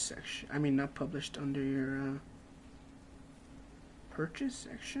published section. I mean, not published, under your purchase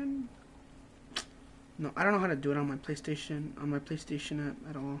section. No, I don't know how to do it on my PlayStation app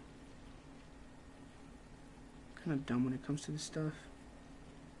at all. Kind of dumb when it comes to this stuff.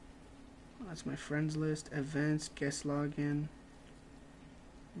 Oh, that's my friends list. Events, guest login,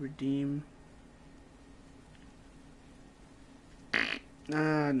 redeem.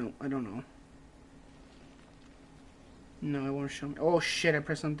 No, I don't know. No, it won't show me. Oh shit, I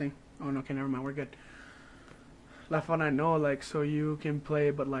pressed something. Oh no, okay, never mind, we're good. Left one I know, like, so you can play,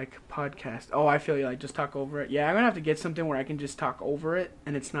 but like, podcast. Oh, I feel you, like, just talk over it. Yeah, I'm gonna have to get something where I can just talk over it,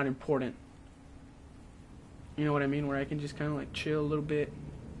 and it's not important. You know what I mean? Where I can just kind of like chill a little bit,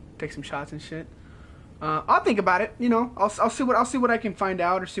 take some shots and shit. I'll think about it. You know, I'll see what I can find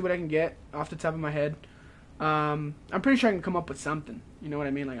out or see what I can get off the top of my head. I'm pretty sure I can come up with something. You know what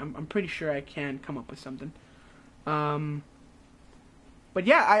I mean? Like I'm pretty sure I can come up with something. But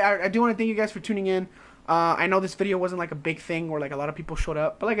yeah, I do want to thank you guys for tuning in. I know this video wasn't like a big thing or like a lot of people showed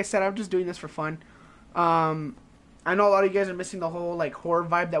up, but like I said, I'm just doing this for fun. I know a lot of you guys are missing the whole like horror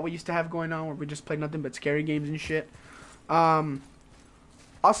vibe that we used to have going on, where we just played nothing but scary games and shit. I'll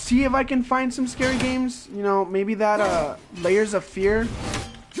see if I can find some scary games. You know, maybe that Layers of Fear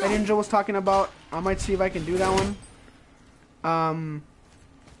that Angel was talking about. I might see if I can do that one.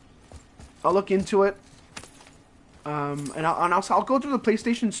 I'll look into it. And I'll go through the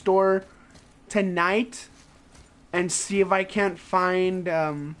PlayStation Store tonight and see if I can't find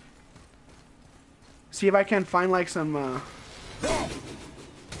like some more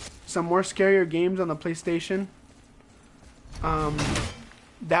scarier games on the PlayStation.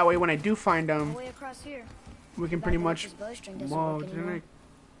 That way when I do find them, we can pretty much... Whoa, didn't I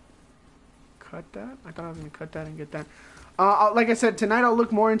cut that? I thought I was going to cut that and get that. Like I said, tonight I'll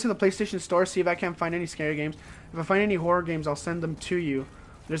look more into the PlayStation Store, see if I can't find any scary games. If I find any horror games, I'll send them to you.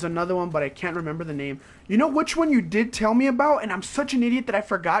 There's another one, but I can't remember the name. You know which one you did tell me about? And I'm such an idiot that I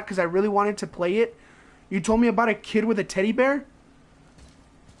forgot because I really wanted to play it. You told me about a kid with a teddy bear.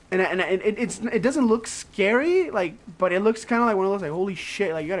 And it doesn't look scary, like, but it looks kind of like one of those, like, holy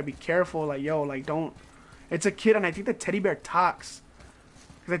shit, like, you gotta be careful, like, yo, like, don't. It's a kid, and I think the teddy bear talks.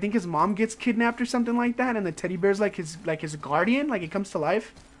 Because I think his mom gets kidnapped or something like that, and the teddy bear's like his guardian, like, he comes to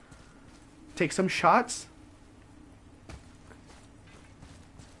life. Take some shots.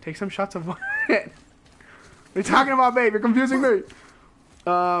 Take some shots of what? What are you talking about, babe? You're confusing me.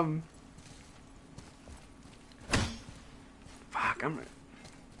 Fuck,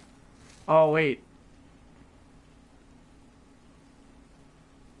 oh, wait.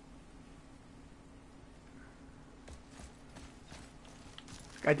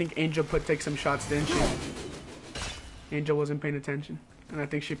 I think Angel put take some shots, didn't she? Angel wasn't paying attention. And I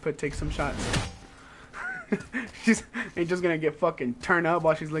think she put take some shots. Angel's gonna get fucking turned up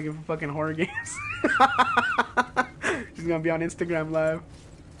while she's looking for fucking horror games. She's gonna be on Instagram Live.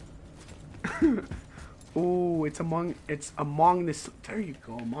 Ooh, it's among this. There you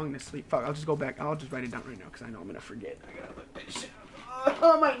go, among the sleep. Fuck, I'll just go back. I'll just write it down right now because I know I'm gonna forget. I gotta look this shit up.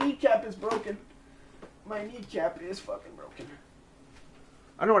 Oh, my kneecap is broken. My kneecap is fucking broken.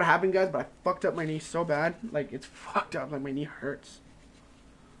 I don't know what happened, guys, but I fucked up my knee so bad. Like, it's fucked up. Like, my knee hurts.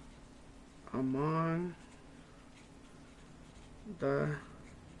 Among the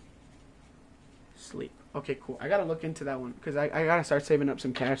sleep. Okay, cool. I gotta look into that one because I gotta start saving up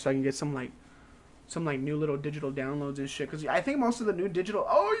some cash so I can get some new little digital downloads and shit. Because I think most of the new digital...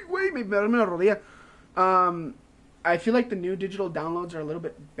 Oh, wait, me rodilla. I feel like the new digital downloads are a little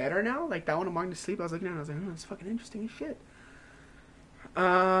bit better now. Like, that one, Among the Sleep, I was looking at it and I was like, oh, it's fucking interesting as shit.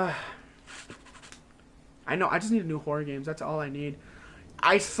 I know, I just need new horror games. That's all I need.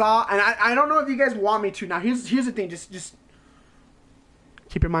 I saw... And I don't know if you guys want me to. Now, here's the thing. Just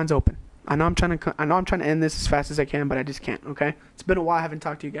keep your minds open. I know I'm trying to end this as fast as I can, but I just can't, okay? It's been a while I haven't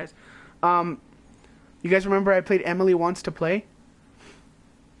talked to you guys. You guys remember I played Emily Wants to Play?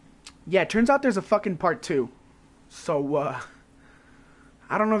 Yeah, it turns out there's a fucking part 2. So,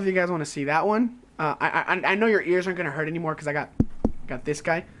 I don't know if you guys want to see that one. I know your ears aren't going to hurt anymore because I got this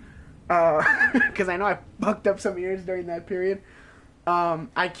guy. Because I know I fucked up some ears during that period.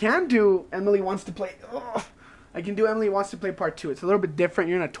 I can do Emily Wants to Play. I can do Emily Wants to Play part 2. It's a little bit different.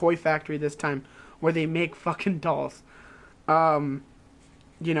 You're in a toy factory this time where they make fucking dolls. You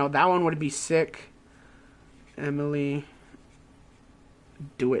know, that one would be sick. Emily,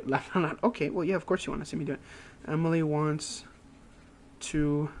 do it left on. Okay, well, yeah, of course you want to see me do it. Emily Wants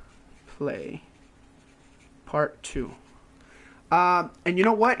to Play part 2. And you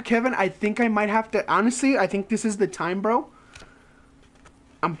know what, Kevin? I think I might have to... Honestly, I think this is the time, bro.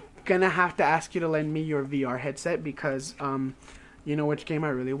 I'm gonna have to ask you to lend me your VR headset because, you know which game I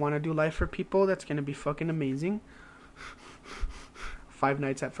really want to do live for people? That's gonna be fucking amazing. Five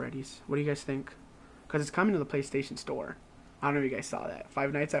Nights at Freddy's. What do you guys think? Because it's coming to the PlayStation Store. I don't know if you guys saw that.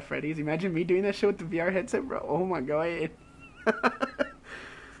 Five Nights at Freddy's. Imagine me doing that shit with the VR headset, bro. Oh my god.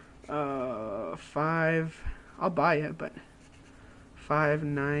 5... I'll buy it, but... Five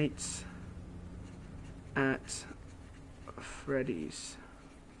Nights at Freddy's.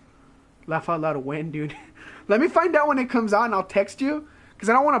 Laugh out loud when, dude. Let me find out when it comes out and I'll text you. Because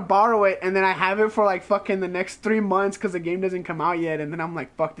I don't want to borrow it and then I have it for like fucking the next 3 months because the game doesn't come out yet. And then I'm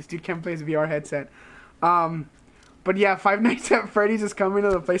like, fuck, this dude can't play his VR headset. But yeah, Five Nights at Freddy's is coming to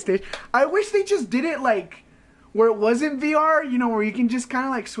the PlayStation. I wish they just did it like where it wasn't VR, you know, where you can just kind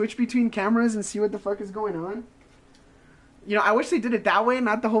of like switch between cameras and see what the fuck is going on. You know, I wish they did it that way,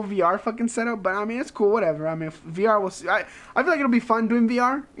 not the whole VR fucking setup. But I mean, it's cool, whatever. I mean, if VR will. I feel like it'll be fun doing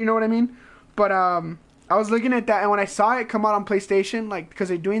VR. You know what I mean? But I was looking at that, and when I saw it come out on PlayStation, like because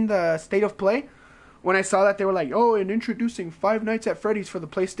they're doing the State of Play, when I saw that they were like, oh, and introducing Five Nights at Freddy's for the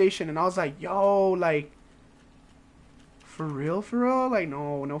PlayStation, and I was like, yo, like, for real, like,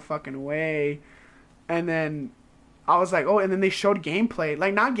 no fucking way. And then I was like, oh, and then they showed gameplay,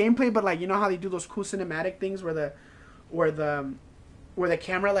 like not gameplay, but like you know how they do those cool cinematic things where the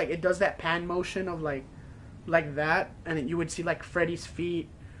camera like it does that pan motion of like that, and then you would see like Freddy's feet,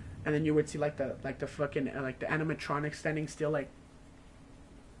 and then you would see like the fucking like the animatronics standing still, like,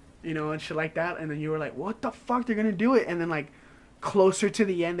 you know, and shit like that, and then you were like, what the fuck, they're gonna do it, and then like closer to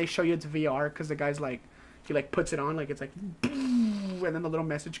the end they show you it's VR because the guy's like, he like puts it on, like it's like, and then the little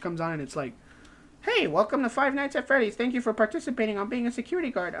message comes on and it's like, hey, welcome to Five Nights at Freddy's, thank you for participating on being a security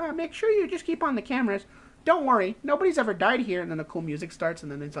guard, make sure you just keep on the cameras, don't worry, nobody's ever died here. And then the cool music starts,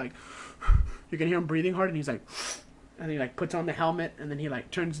 and then it's like, you can hear him breathing hard, and he's like, and he like puts on the helmet, and then he like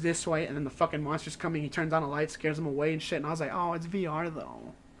turns this way, and then the fucking monster's coming, he turns on a light, scares him away and shit, and I was like, oh, it's VR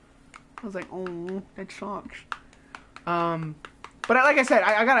though. I was like, oh, that sucks. But like I said,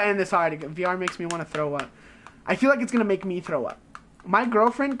 I gotta end this already. VR makes me want to throw up. I feel like it's gonna make me throw up. My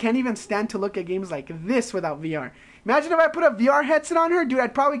girlfriend can't even stand to look at games like this without VR. Imagine if I put a VR headset on her, dude,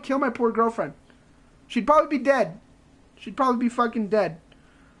 I'd probably kill my poor girlfriend. She'd probably be dead. She'd probably be fucking dead.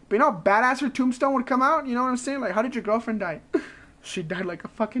 But you know how badass her tombstone would come out? You know what I'm saying? Like, how did your girlfriend die? She died like a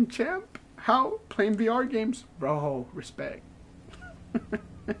fucking champ. How? Playing VR games. Bro, respect.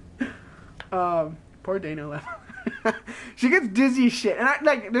 Poor Dana left. She gets dizzy as shit.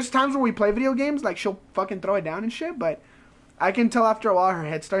 And there's times when we play video games, like, she'll fucking throw it down and shit, but I can tell after a while her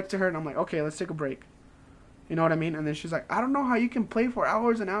head starts to hurt, and I'm like, okay, let's take a break. You know what I mean? And then she's like, I don't know how you can play for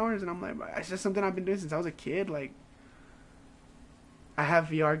hours and hours. And I'm like, it's just something I've been doing since I was a kid. Like, I have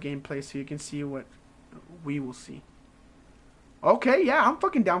VR gameplay so you can see what we will see. Okay, yeah, I'm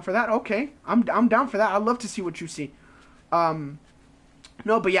fucking down for that. Okay, I'm down for that. I'd love to see what you see. No,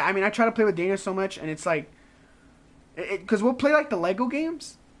 but yeah, I mean, I try to play with Dana so much, and it's like, because we'll play like the Lego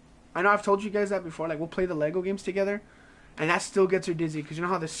games. I know I've told you guys that before. Like, we'll play the Lego games together, and that still gets her dizzy. Because you know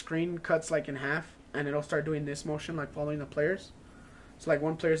how the screen cuts like in half? And it'll start doing this motion, like following the players. So like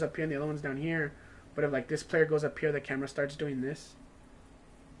one player's up here and the other one's down here. But if like this player goes up here, the camera starts doing this.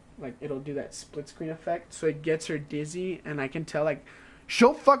 Like it'll do that split screen effect. So it gets her dizzy, and I can tell like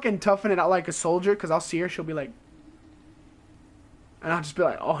she'll fucking toughen it out like a soldier. Because I'll see her, she'll be like, and I'll just be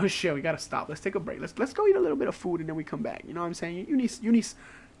like, oh shit, we gotta stop. Let's take a break. Let's go eat a little bit of food and then we come back. You know what I'm saying? You need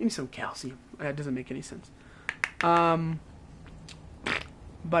some calcium. That doesn't make any sense.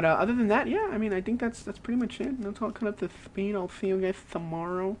 But other than that, yeah, I mean, I think that's pretty much it. That's all kind of the speed. I'll see you guys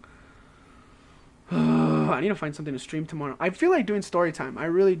tomorrow. I need to find something to stream tomorrow. I feel like doing story time. I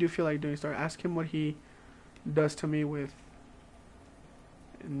really do feel like doing story. Ask him what he does to me with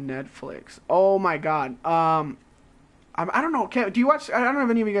Netflix. Oh my god. I don't know. Do you watch? I don't know if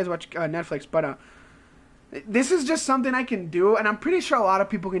any of you guys watch Netflix, but this is just something I can do, and I'm pretty sure a lot of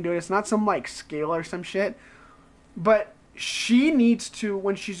people can do it. It's not some like scale or some shit, but she needs to,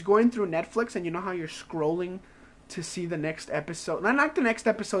 when she's going through Netflix, and you know how you're scrolling to see the next episode, not the next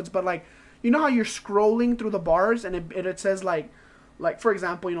episodes, but like, you know how you're scrolling through the bars and it says like for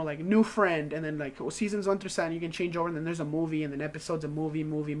example, you know, like new friend, and then like seasons 1 through 7 you can change over, and then there's a movie, and then episodes a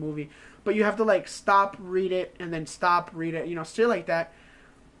movie, but you have to like stop, read it, and then stop, read it, you know, still like that.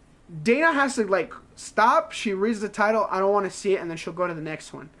 Dana has to like stop, she reads the title, I don't want to see it, and then she'll go to the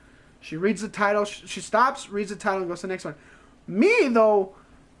next one. She reads the title, she stops, reads the title, and goes to the next one. Me, though,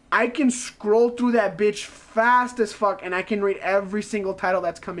 I can scroll through that bitch fast as fuck, and I can read every single title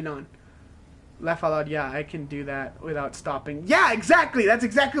that's coming on. Laugh out loud, yeah, I can do that without stopping. Yeah, exactly, that's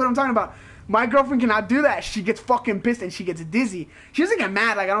exactly what I'm talking about. My girlfriend cannot do that. She gets fucking pissed, and she gets dizzy. She doesn't get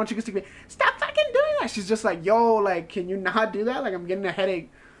mad, like, I don't want you to be, stop fucking doing that. She's just like, yo, like, can you not do that? Like, I'm getting a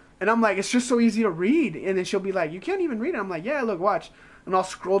headache. And I'm like, it's just so easy to read. And then she'll be like, you can't even read it. I'm like, yeah, look, watch. And I'll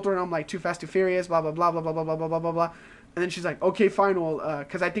scroll through, and I'm like, Too Fast, Too Furious, blah, blah, blah, blah, blah, blah, blah, blah, blah, blah, blah. And then she's like, okay, fine, well,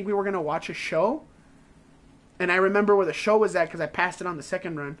 because I think we were going to watch a show. And I remember where the show was at, because I passed it on the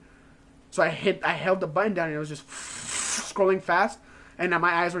second run. So I held the button down, and it was just scrolling fast. And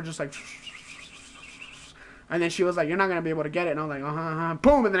my eyes were just like... And then she was like, you're not going to be able to get it. And I was like,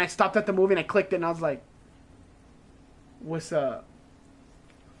 boom. And then I stopped at the movie, and I clicked it, and I was like, what's up?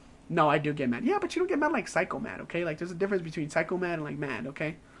 No, I do get mad. Yeah, but you don't get mad like psycho mad, okay? Like, there's a difference between psycho mad and like mad,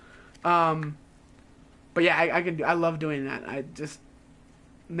 okay? But yeah, I love doing that.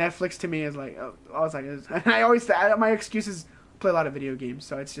 Netflix to me is like, I was like, and I always, my excuse is play a lot of video games,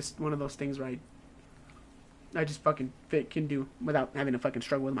 so it's just one of those things where I just fucking can do without having to fucking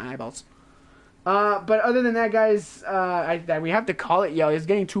struggle with my eyeballs. But other than that, guys, we have to call it, yo. It's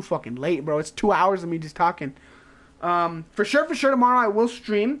getting too fucking late, bro. It's 2 hours of me just talking. For sure, tomorrow I will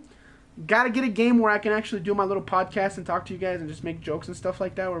stream. Gotta get a game where I can actually do my little podcast and talk to you guys and just make jokes and stuff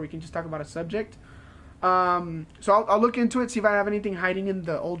like that, where we can just talk about a subject. So I'll look into it, see if I have anything hiding in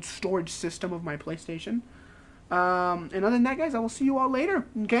the old storage system of my PlayStation. And other than that, guys, I will see you all later.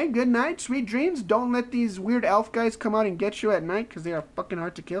 Okay, good night, sweet dreams. Don't let these weird elf guys come out and get you at night, because they are fucking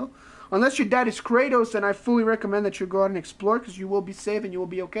hard to kill. Unless your dad is Kratos, then I fully recommend that you go out and explore, because you will be safe and you will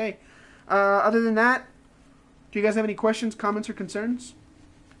be okay. Other than that, do you guys have any questions, comments, or concerns?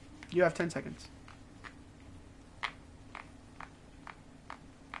 You have 10 seconds.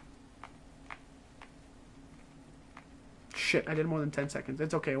 Shit, I did more than 10 seconds.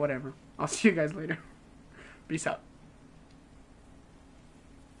 It's okay, whatever. I'll see you guys later. Peace out.